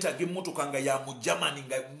neetaaga emmotoka nga ya mu Germany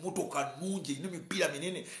nga emmotoka nnungi eyina emipiira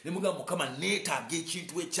minene nemugamba Mukama neetaaga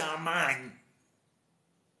ekintu eky'amaanyi.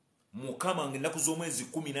 Mukama ng'ennaku z'omwezi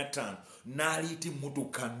 15 n'aleeta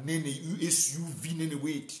emmotoka nene SUV nene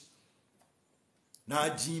bweti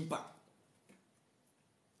n'agimpa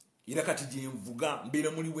era kati gyenvuga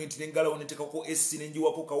mbeera muli bwenti nengalawo netekako esi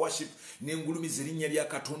nenjiwako ka worship nengulumiza erinnya lya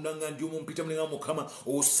Katonda nga ndi omu mpita mulenga Mukama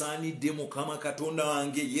osaanidde Mukama Katonda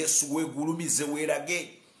wange Yesu weegulumize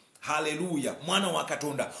weerage. Haleluya. Mwana wa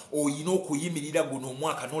Katonda oyina okuyimirira guno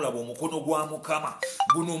omwaka n'olaba omukono gwa Mukama.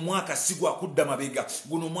 Guno omwaka si gwa kudda mabega,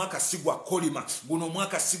 guno omwaka si gwa kolima, guno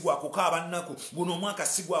omwaka si gwa kukaaba nnaku, guno omwaka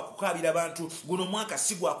si gwa kukaabira abantu, guno omwaka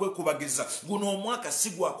si gwa kwekubagiriza, guno omwaka si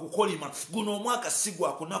gwa kukolima, guno omwaka si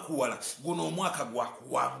gwa kunakuwala, guno omwaka gwa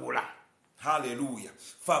kuwangula. Haleluya.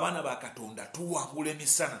 Fa abaana ba Katonda tuwangula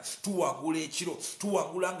emisana, tuwangula ekiro,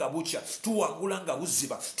 tuwangula nga bukya, tuwangula nga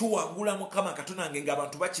buziba, tuwangula Mukama Katonda wange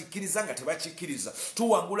ng'abantu bakikkiriza nga tebakikkiriza,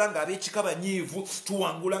 tuwangula nga ab'ekika banyiivu,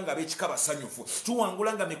 tuwangula nga ab'ekika basanyufu,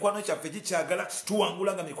 tuwangula nga mikwano kyaffe gikyagala,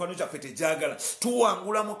 tuwangula nga mikwano kyaffe tegyagala,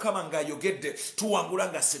 tuwangula Mukama ng'ayogedde, tuwangula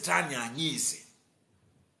nga Setaani anyiize.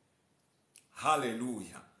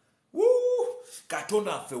 Haleluya.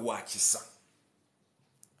 Katonda waffe wa kisa.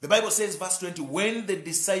 The Bible says, verse 20, when the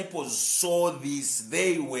disciples saw this,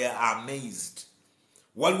 they were amazed.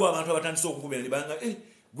 Waliwo abantu abatandise okukubira ne banga,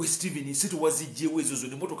 gwe Stephen, si tuwazijjewo ezo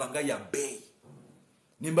zonna emmotoka nga ya bbeeyi.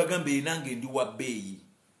 Ne mbagamba nange ndi wa bbeeyi.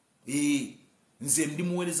 Nze ndi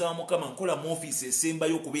muweereza wa Mukama nkola mu ofiisi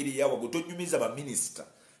esembayo okubeera eyawagwe. Tonyumiza ba minisita,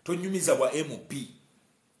 tonyumiza bwa MP.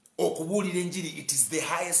 Okubuulira enjiri, it is the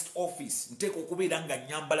highest office. Nteeka okubeera nga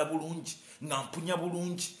nyambala bulungi, nga mpunya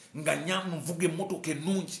bulungi, nga nvuga emmotoka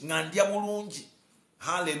ennungi, nga ndya bulungi.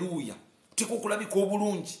 Haleluya. Tuteeka okulabika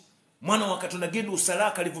obulungi. Mwana wa Katonda genda osale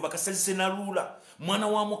akalivu bakasalise na lula. Mwana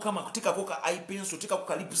wa Mukama kuteekako ka eye pencil, teekako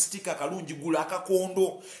ka lipstick akalungi, gula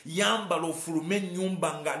akakondo, yambala ofulume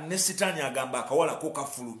ennyumba nga ne Setaani agamba akawala ko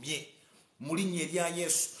kafulumye. Mu linnya erya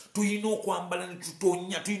Yesu tuyina okwambala ne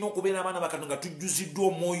tutonya, tuyina okubeera abaana ba Katonda nga tujjuziddwa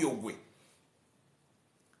omwoyo gwe.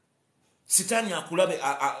 Setaani akulabe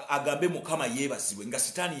agambe Mukama yeebazibwe nga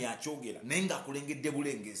Setaani yakyogera naye ng'akulengedde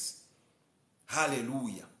bulengezi.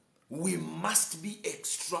 Haleluya. We must be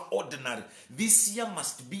extraordinary. This year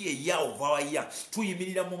must be a year of our year.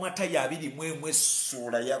 Tuyimirira mu Matayo 21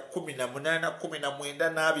 sura ya 18, 19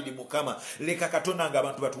 n'abiri Mukama. Leka Katonda nga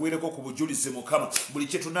abantu batuweereko ku bujulizi Mukama. Buli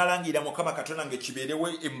kye tunalangira Mukama Katonda nga kibeerewo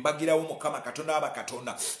embagirawo Mukama Katonda aba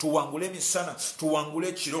Katonda. Tuwangule emisana, tuwangule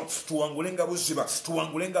ekiro, tuwangule nga buziba,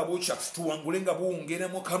 tuwangule nga bukya, tuwangule nga buwungere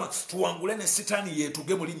Mukama. Tuwangule ne Setaani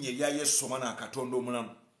yeetuge mu linnya erya Yesu Omwana Katonda omulamu.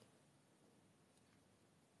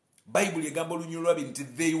 Bible egamba olunyolo lwabiri nti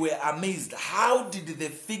they were amazed. How did the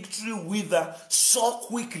fig tree wither so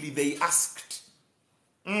quickly, they asked.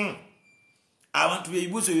 Abantu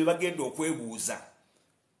beebuuzo bye bagenda okwebuuza.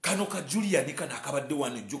 Kano ka Julian kana akabadde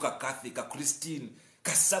wano jjuka Kathy ka Christine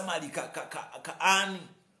ka Samali ka Anne.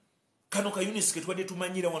 Kano ka Eunice ke twadde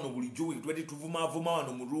tumanyira wano bulijjo we twadde tuvumaavuma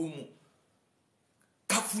wano mu ruumu.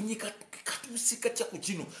 Kafunye katuusi katya ku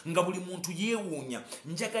kino nga buli muntu yeewuunya.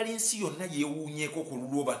 Njagala ensi yonna yeewuunyeeko ku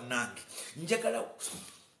lulwo bannange. Njagala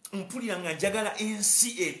mpulira nga njagala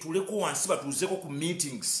ensi etuleko wansi batuuzeko ku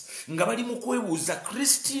meetings nga bali mu kwebuuza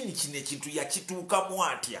Christine kino ekintu yakituukamu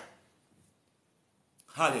atya.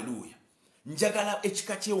 Haleluya. Njagala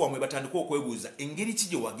ekika kyewamwe batandika okwebuuza engeri ki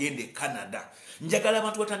gye wagenda e Canada. Njagala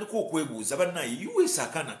abantu batandika okwebuuza bannaye US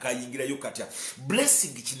akaana kayingirayo katya.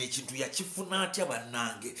 Blessing kino ekintu yakifuna atya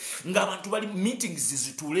bannange. Ng'abantu bali meetings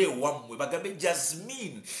zituule ewammwe bagambe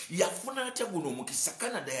Jasmine yafuna atya guno omukisa.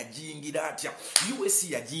 Canada yagiyingira atya, US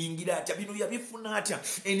yagiyingira atya, bino yabifuna atya,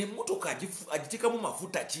 eno emmotoka agiteekamu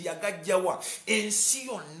mafuta ki yagajjawa. Ensi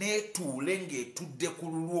yonna etuule ng'etudde ku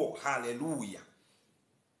lulwo. Haleluya.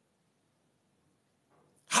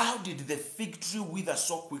 How did the fig tree wither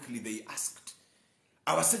so quickly, they asked.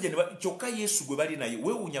 Abasajja kyokka Yesu gwe bali naye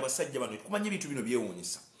weewuunya abasajja bano kumanya ebintu bino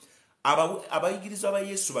byewuunyisa. Abayigirizwa aba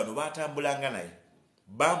Yesu bano baatambulanga naye,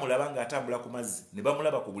 baamulaba ng'atambula ku mazzi, ne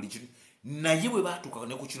bamulaba ku buli kimu, naye bwe baatuuka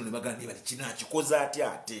ne ku kino ne bagamba bati kino akikoze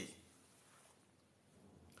atya ate.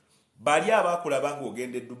 Bali abaakulaba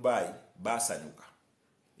ng'ogenda e Dubai baasanyuka,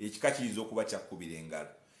 ekika kiyinza okuba kyakkubira engalo,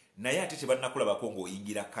 naye ate tebannakulabako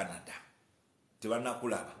ng'oyingira Canada.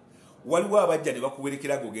 Tebanakulaba. waliwo abajja ne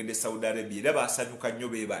bakuwerekera gogende Saudi Arabia era basanyuka nnyo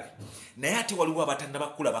beebale naye ate waliwo abatannaba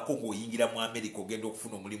kulabako ng'oyingira mu America ogenda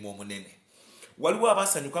okufuna omulimu omunene waliwo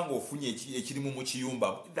abasanyuka ng'ofunye ekirimu mu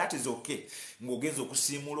kiyumba that is okay ng'ogenza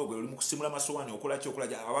okusiimula ogwo oli mu kusiimula amasowaani okola ki okola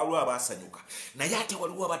waliwo abasanyuka naye ate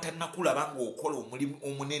waliwo abatannakulaba ng'okola omulimu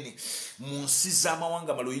omunene mu nsi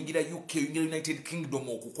z'amawanga mala oyingira UK oyingira United Kingdom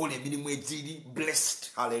okukola emirimu egiri blessed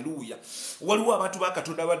haleluya waliwo abantu ba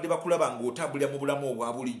Katonda badde bakulaba ng'otambulira mu bulamu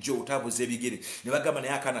obwa bulijjo otabuza ebigere ne bagamba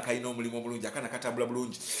naye akaana kalina omulimu omulungi akaana katambula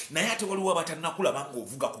bulungi naye ate waliwo abatannakulaba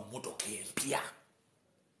ng'ovuga ku mmotoka empya.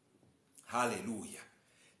 Hallelujah.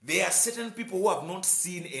 There are certain people who have not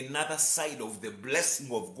seen another side of the blessing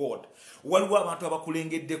of God. Waliwo abantu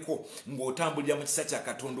abakulengeddeko ng'otambulira mu kisa kya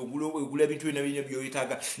Katonda ogula ebintu byonna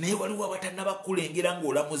by'oyetaaga naye waliwo abatannabakulengera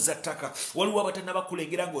ng'olamuza ttaka waliwo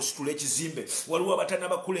abatannabakulengera ng'ositula ekizimbe waliwo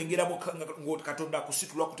abatannabakulengera Katonda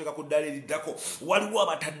akusitula kuteeka ku ddaala eriddako waliwo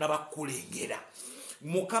abatannabakulengera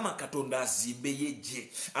Mukama Katonda azimbe yeje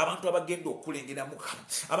abantu abagenda okulengera Mukama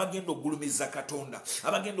abagenda ogulumiza Katonda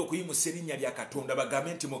abagenda okuyimusa erinnya lya Katonda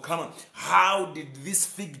bagambe nti Mukama how did this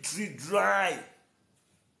fig tree dry.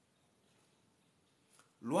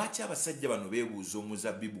 Lwaki abasajja bano beebuuza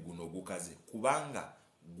omuzabbibu guno ogukaze kubanga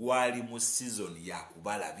gwali mu season ya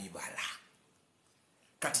kubala bibala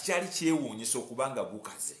kati kyali kyewuunyisa okubanga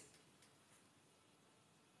gukaze.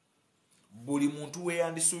 Buli muntu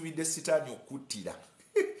weyandisuubidde sitaani okuttira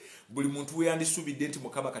buli muntu weyandisuubidde nti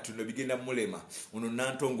Mukama Katonda bigenda mulema ono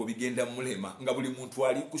Nantongo bigenda mulema nga buli muntu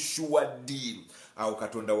ali ku sure deal awo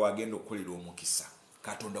Katonda wagenda okukolera omukisa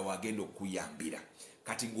Katonda wagenda okuyambira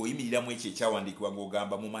kati ng'oyimiriramu ekyo ekyawandiikibwa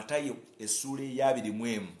ng'ogamba mu Matayo essuula eya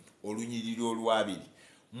 21 olunyiriri olwabiri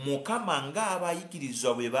Mukama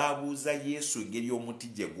ng'abayigirizwa bwe baabuuza Yesu engeri omuti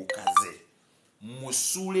gye gukaze mu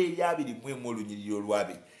ssuula eya 21 olunyiriri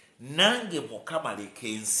olwabiri nange Mukama leka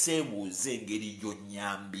enseebuuze engeri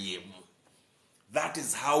gy'onnyambyemu. That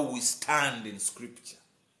is how we stand in scripture.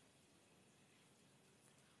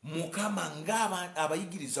 Mukama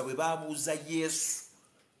ng'abayigirizwa bwe baabuuza Yesu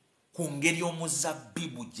ku ngeri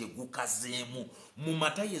omuzabbibu gye gukazeemu mu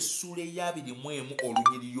Matayo essuula eya 21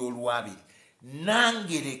 olunyiriri olwabiri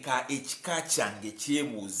nange leka ekika kyange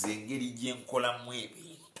kyebuuza engeri gye nkolamu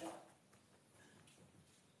ebintu.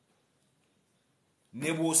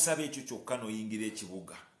 Ne bw'osaba ekyo kyokka n'oyingira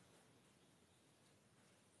ekibuga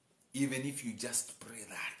even if you just pray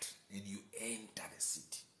that and you enter the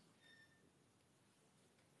city.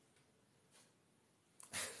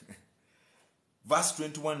 Verse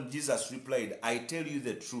 21, Jesus replied, I tell you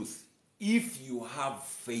the truth, if you have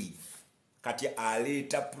faith. Kati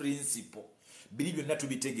aleeta principle biri byonna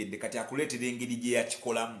tubitegedde kati akuleetera engeri gye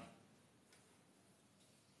yakikolamu.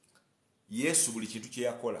 Yesu buli kintu kye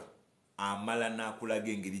yakola amala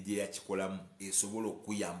n'akulaga engeri gye yakikolamu esobola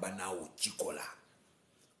okuyamba naawe okikola.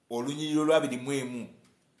 Olunyiriri olw'abirimu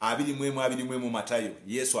emu Matayo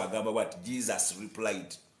Yesu agamba bw'ati Jesus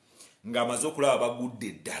replied ng'amaze okulaba bagudde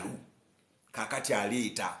eddalu kakati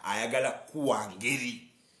aleeta ayagala kuwa ngeri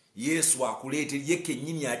Yesu akuleetera ye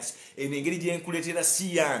kennyini engeri gye nkuleetera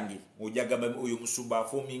si yange ojagamba oyo musumba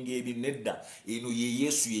afoominga ebyo nedda eno ye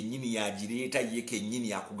Yesu yennyini yagireeta ye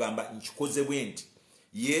kennyini akugamba nkikoze bwe nti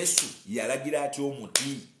Yesu yalagira ati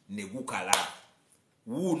omuti ne gukala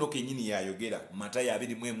wuuno kennyini yayogera Matayo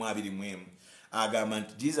 21 agamba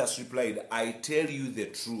nti Jesus replied I tell you the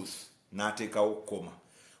truth n'ateekawo koma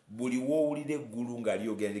buli woowulira eggulu nga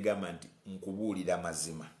lyogera ligamba nti nkubuulira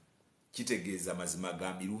mazima kitegeeza mazima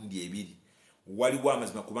ga mirundi ebiri waliwo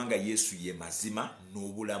amazima kubanga Yesu ye mazima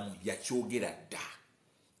n'obulamu yakyogera dda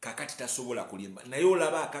kakati tasobola kulimba naye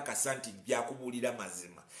olaba akakasa nti byakubuulira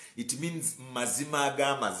mazima it means mazima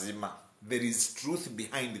aga mazima there is truth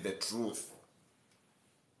behind the truth.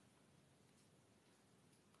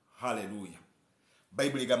 Hallelujah.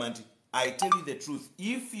 Bible igamba nti I tell you the truth,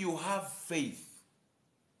 if you have faith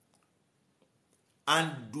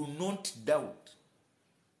and do not doubt,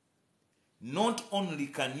 not only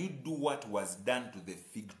can you do what was done to the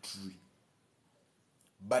fig tree,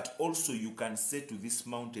 but also you can say to this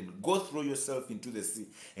mountain, go throw yourself into the sea,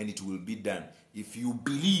 and it will be done. If you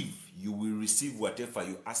believe, you will receive whatever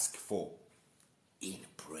you ask for in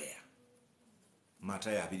prayer.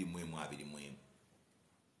 Matayo 21.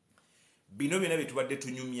 Bino byonna bye tubadde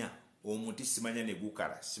tunyumya omuti simanya ne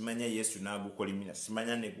gukala simanya Yesu n'agukolimira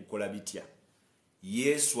simanya ne gukola bitya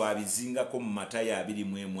Yesu abizingako mu Matayo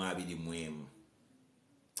 21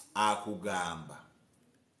 akugamba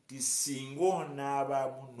tisinga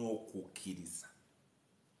onaabamu n'okukkiriza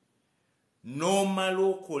n'omala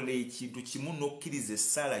okola ekintu kimu n'okkiriza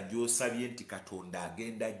essala gy'osabye nti Katonda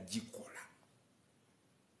agenda gikola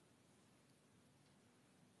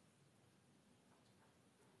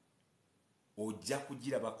ojja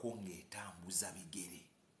kugirabako ng'etambuza bigere.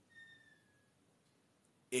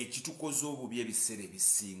 Ekitukoze obubi ebiseera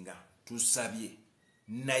ebisinga tusabye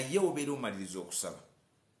naye obeera omaliriza okusaba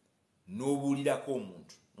n'obuulirako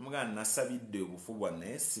omuntu nomugana nasabidde obufu bwa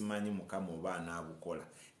naye simanyi Mukama oba anaabukola.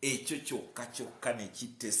 Ekyo kyokka kyokka ne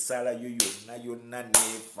kitta essaala yo yonna yonna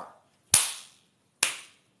neefa.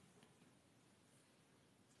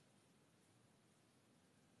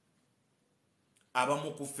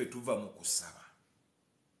 Abamu ku ffe tuva mu kusaba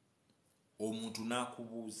omuntu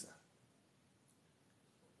n'akubuuza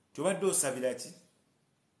tobadde osabira ki?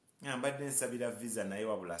 Mbadde nsabira visa naye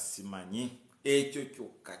wabula simanyi. Ekyo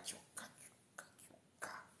kyokka kyokka kyokka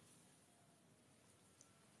kyokka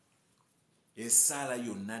essaala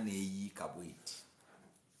yonna neeyiika bweti.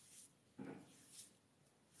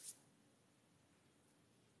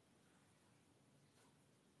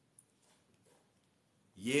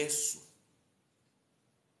 Yesu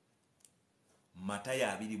Matayo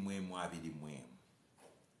 20:20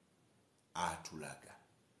 atulaga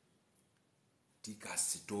ti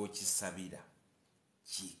kasita okisabira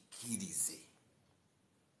kikkirize.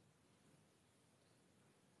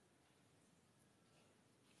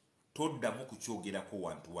 Toddamu kukyogerako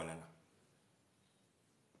wantu walala.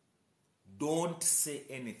 Don't say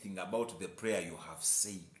anything about the prayer you have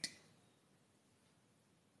said.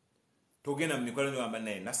 Togenda mu mikono n'ogamba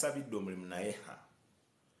naye nasabidde omulimu naye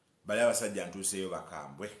bali abasajja ntuuseyo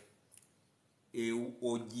bakambwe.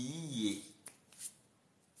 Ogiyiye.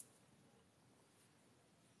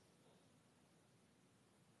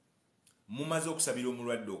 Mumaze okusabira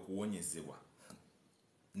omulwadde okuwonyezebwa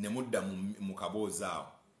ne mudda mu kaboozi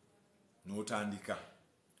awo n'otandika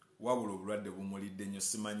wabula obulwadde bumulidde nnyo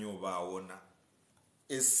simanyi oba awona.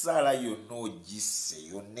 Essaala yonna ogisse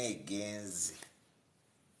yonna egenze.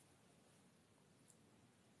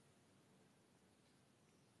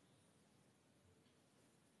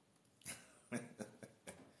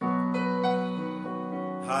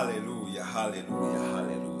 Hallelujah, hallelujah,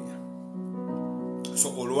 hallelujah.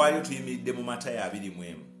 So olwayo tuyimiridde mu Matayo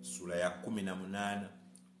 20 sura ya 18,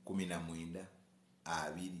 19,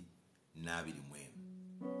 20 na 21.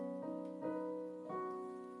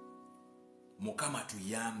 Mukama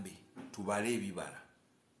tuyambe tubale ebibala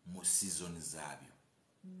mu season zaabyo.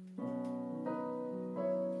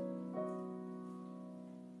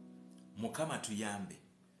 Mukama tuyambe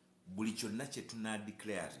buli kyonna kye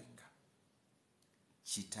tunadeclaring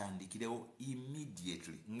kitandikirewo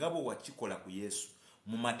immediately nga bwe wakikola ku Yesu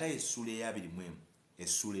mu Matayo essula ya 20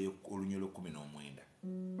 essula olunyolo 19.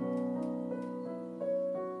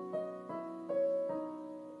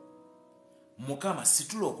 Mukama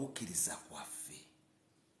situla okukkiriza kwaffe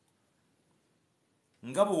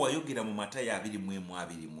nga bwe wayogera mu Matayo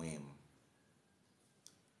 20:20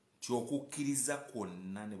 ky'okukkiriza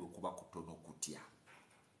kwonna ne bwe kuba kutono kutya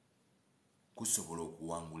kusobola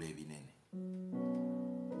okuwangula ebinene.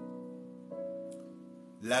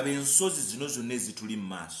 Laba ensozi zino zonna ezituli mu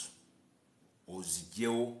maaso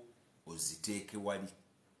ozigyewo oziteeke wali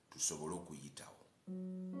tusobole okuyitawo.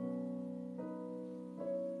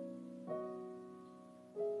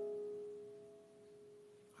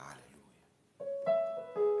 Haleluya.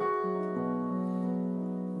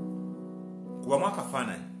 Kubamu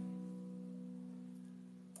akafaananyi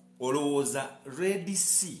olowooza Red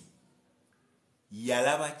Sea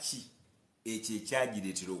yalaba ki ekyo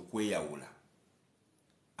ekyagireetera okweyawula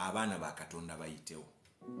abaana ba Katonda bayitewo?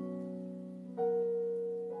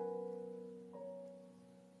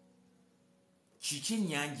 Kiki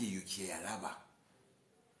ennyanja eyo kye yalaba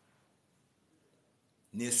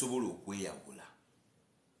n'esobola okweyawula?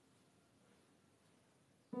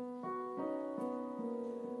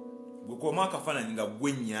 Bw'okubamu akafaananyi nga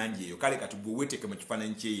gwe ennyanja eyo, kale kati gwe weeteeke mu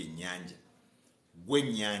kifaananyi ky'eyo ennyanja, gwe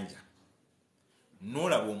ennyanja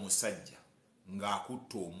n'olaba omusajja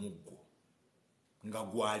ng'akutta omuggo nga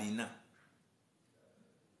gwalina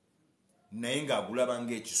naye ng'agulaba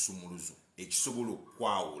ng'ekisumuluzo ekisobola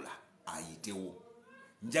okwawula ayitewo.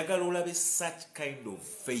 Njagala olabe such kind of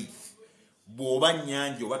faith bw'oba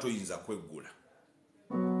nnyanja oba toyinza kweggula.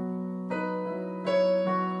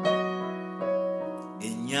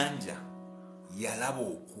 Ennyanja yalaba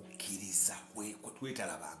okukkiriza kwe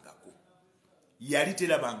twetalabangako. Yali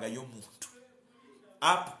terabangayo muntu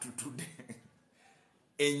up to today.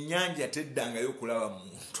 Ennyanja teddangayo kulaba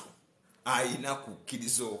muntu ayina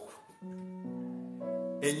kukkiriza okwo.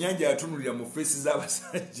 Ennyanja yatunulira mu feesi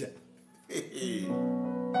z'abasajja.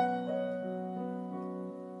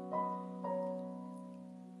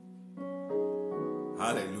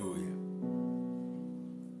 Hallelujah.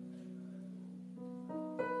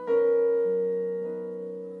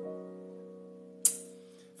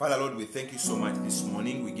 Father Lord, we we thank you so much this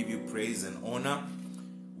morning. We give you praise and honor.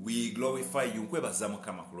 We glorify you. Nkwebaza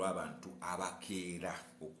Mukama ku lw'abantu abakeera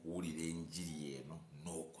okuwulira enjiri eno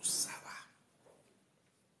n'okusaba.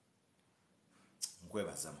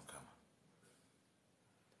 Nkwebaza Mukama.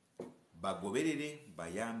 Bagoberere,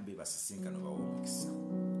 bayambe, basisinkano bawe omukisa.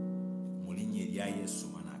 Mu linnya erya Yesu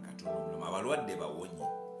Mwana Katonda omulamu. Abalwadde bawonye.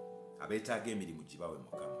 Abeetaaga emirimu gibawe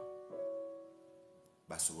Mukama.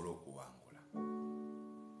 Basobole okuwangula.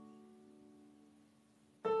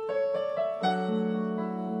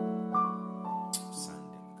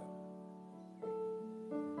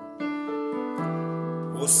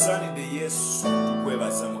 Osanide Yesu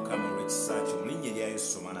tukwebaza Mukama olw'ekisa kyo mu linnya erya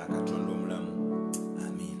Yesu Mwana Katonda omulamu.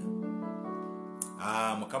 Amiina.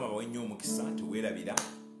 Mukama bawe nnyo omukisa teweerabira.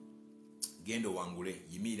 Genda owangule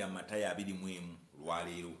yimirira mu Matayo 21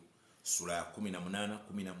 lwaleero. Sura ya 18, 19,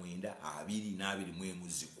 20 na 21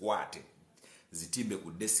 zikwate. Zitimbe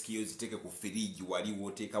ku deski yo, ziteke ku firiji wali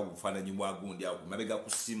woteeka bufaananyi bwa gundi awo mabega ku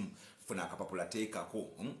simu. Funa akapapula teekako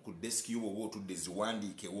ku deski yo bw'oba otudde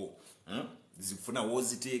ziwandiikewo. Zifuna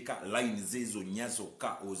woziteeka line zezo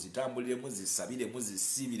nyazoka ozitambuliremu zisabiremu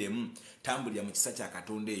zisibiremu. Tambulira mu kisa kya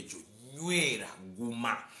Katonda ekyo. Nywera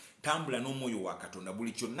guma. Tambula n'omwoyo wa Katonda.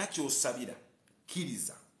 Buli kyonna ky'osabira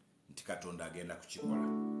kkiriza nti Katonda agenda kukikola.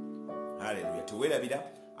 Hallelujah. Teweerabira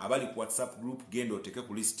abali ku WhatsApp group genda oteke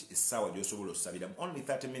ku list essaawa gy'osobola osabiramu. Only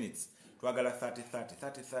 30 minutes. Twagala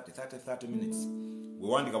 30 minutes. Bwe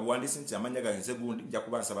wandika buwandiisi nti amanya ganze gundi nja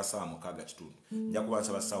kuba nsaba ssaawa 6:00. Nja kuba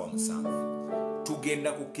nsaba ssaawa 7.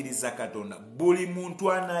 Tugenda kukkiriza Katonda. Buli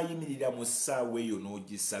muntu anaayimirira mu ssaawa eyo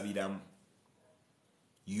n'ogisabiramu.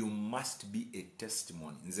 You must be a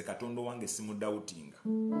testimony. Nze Katonda wange simudawutinga.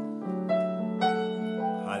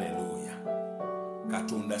 Hallelujah.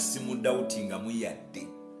 Katonda simudawutinga muyadde.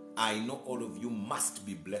 I know all of you must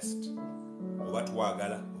be blessed. Oba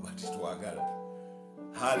twagala, oba tetwagala.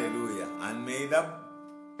 Hallelujah. And may the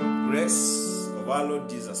grace of our Lord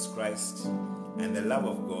Jesus Christ and the love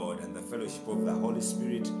of God and the fellowship of the Holy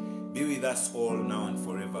Spirit be with us all now and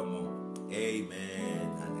forevermore.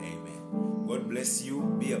 Amen and amen. God bless you.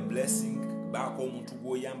 Be a blessing. Baako omuntu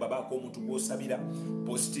gwoyamba, baako omuntu gwosabira.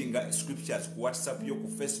 Postinga scriptures ku WhatsApp yo, ku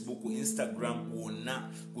Facebook, ku Instagram,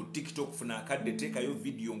 wonna, ku TikTok. Funa akadde teekayo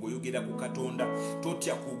video ng'oyogera ku Katonda.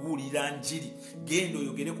 Totya kubuulira njiri. Genda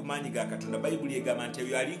oyogere ku maanyi ga Katonda. Bayibuli egamba nti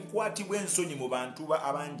eyo ali nkwatibwa ensonyi mu bantu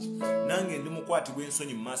abangi. Nange ndi mukwatibwa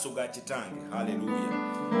ensonyi mu maaso ga Kitange.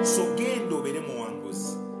 Hallelujah. So genda obeere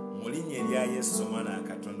muwanguzi. Mu linnya erya Yesu Mwana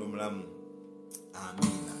Katonda omulamu.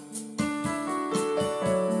 Amiina.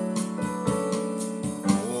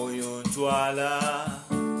 Moyo ntwala,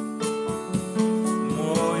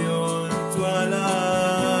 moyo ntwala,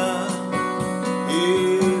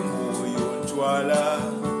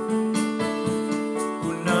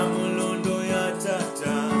 kuna mulondo ya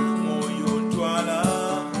tata, moyo ntwala,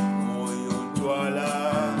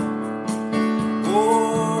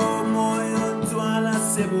 oh moyo ntwala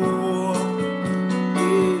sebo,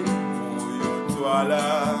 moyo ntwala.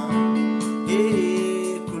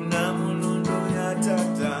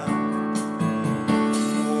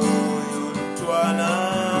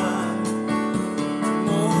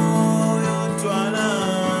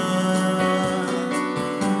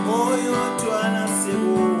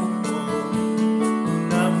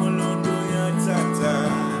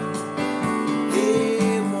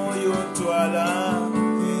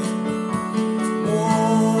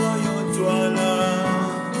 Moyo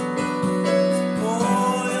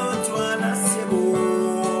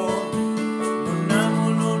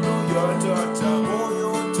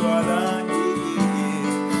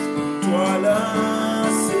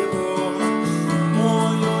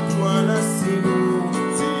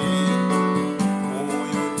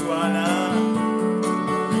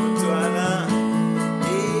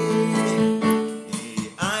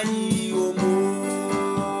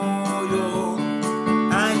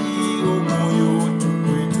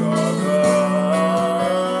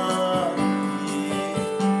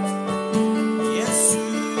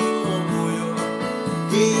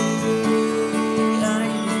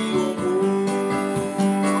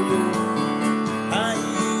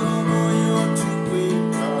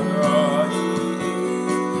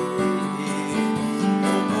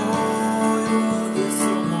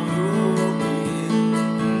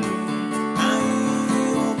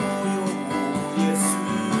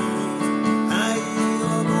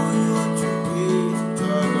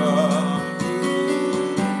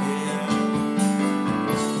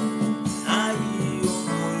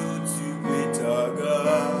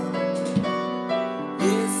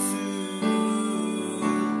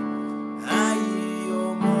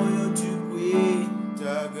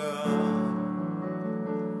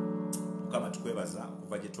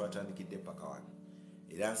paka wano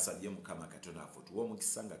era nsabye mukama katonda waffe tuwa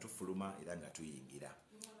omukisa nga tufuluma era nga tuyingira.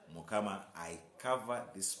 Mukama, I cover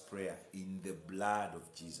this prayer in the blood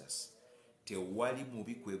of Jesus. Tewali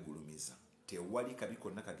mubi kwegulumiza, tewali kabi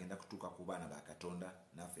konna kagenda kutuuka ku baana ba Katonda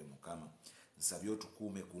naffe Mukama. Nsabye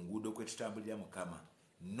otukuume ku nguudo kwe tutambulira Mukama.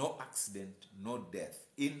 No accident, no death,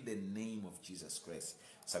 in the name of Jesus Christ.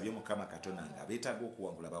 Nsabye Mukama Katonda nga beetaaga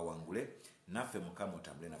okuwangula bawangule, naffe Mukama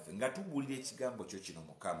otambule naffe. Nga tubuulira ekigambo kyo kino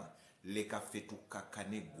Mukama, leka ffe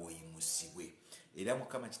tukkakane gwoyimusibwe. Era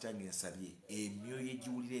Mukama kitange nsabye emyoyo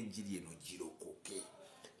egiwulira enjiri eno girokoke.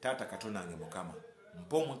 Taata Katonda nge Mukama,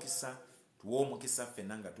 mpa omukisa, tuwa omukisa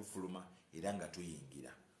ffenna nga tufuluma era nga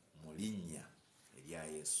tuyingira mu linnya erya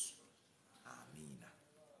Yesu. Amiina.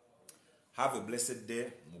 Have a blessed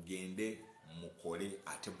day. Mugende mukole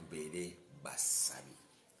ate mubeere basabi.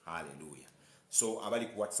 Hallelujah. So abali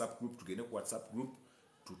ku WhatsApp group, tugende ku WhatsApp group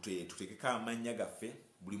tutekeka amanya gaffe.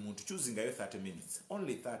 Buli muntu choosing-ayo 30 minutes,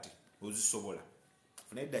 only 30 ozisobola.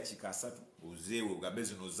 Funa eddakiika 3 ozeewe ogambe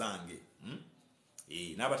zino zange.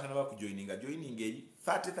 N'abatana bakujoininga eri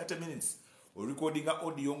 30 minutes. Recordinga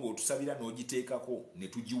audio ng'otusabira n'ogiteekako ne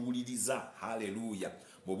tugiwuliriza. Hallelujah.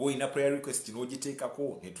 Bw'oba olina prayer request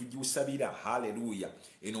n'ogiteekako ne tugiwusabira. Hallelujah.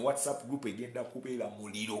 Eno WhatsApp group egenda kubeera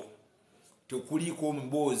muliro. Tekuliiko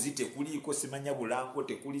mboozi, tekuliiko simanya bulango,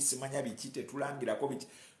 tekuli simanya biki, tetulangirako biki.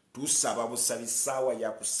 Tusaba busabi ssaawa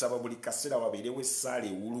ya kusaba buli kaseera wabeerewo essaala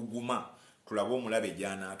ewuluguma. Tulabe omulabe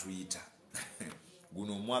gy'ana atuyita.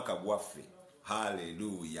 Guno omwaka gwaffe.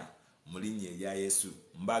 Hallelujah. Mulinnya erya Yesu.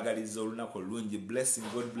 Mbagaliza olunaku olungi. Blessing,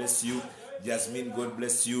 God bless you. Jasmine, God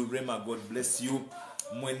bless you. Rema, God bless you.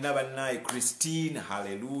 Mwenna bannaye Christine,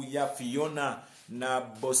 hallelujah. Fiona,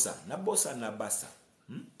 Nabasa,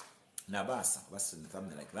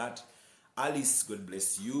 something like that. Alice, God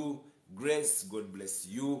bless you. Grace, God bless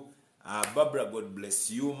you. Barbara, God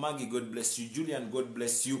bless you. Maggie, God bless you. Julian, God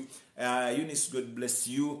bless you. Eunice, God bless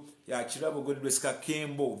you. Chirabo, God bless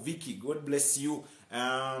Kakembo. Vicky, God bless you.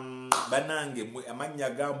 Banange amanya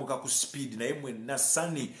gambuka ku speed naye mwenna.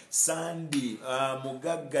 Sunny, Sandy,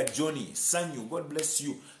 Mugaga, Johnny, Sanyu, God bless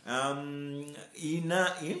you.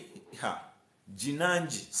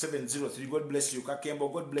 Jinanji 703, God bless you. Kakembo,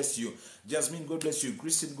 God bless you. Jasmine, God bless you.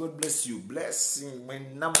 Christine, God bless you. Blessing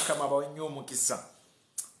mwenna mukama bawenyo omukisa.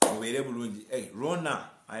 Hey, Rona,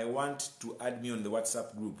 I want to add me on the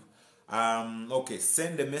WhatsApp group. Okay,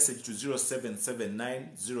 send a message to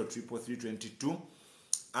 0779-03322.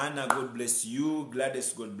 Anna, God bless you.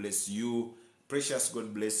 Gladys, God bless you. Precious,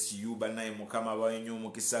 God bless you. Banai mukama bawenyo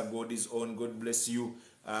mukisa. God is on, God bless you.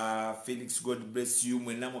 Felix, God bless you.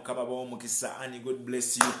 Mwena mukama bawo mukisa. Annie, God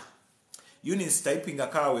bless you. Eunice, typing a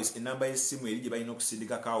kawes enamba yesimu erije balina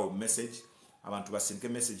okusindika kawo message. Abantu basindike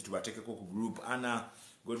message tubatekeko ku group. Anna,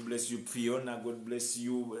 God bless you. Fiona, God bless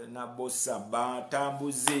you. Nabosa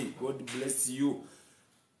Batambuze, God bless you.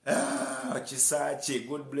 Chisache,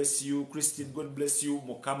 God bless you. Christine, God bless you.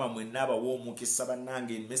 Mukama mwenaba wo mukisa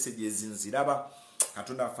banange messages nziraba.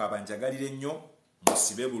 Katonda afa abanjagalire nnyo.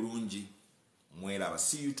 Musibe bulungi. Mwelaba.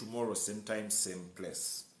 See you tomorrow, same time, same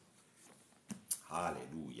place.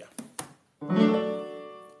 Hallelujah.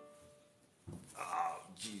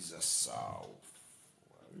 Jesus.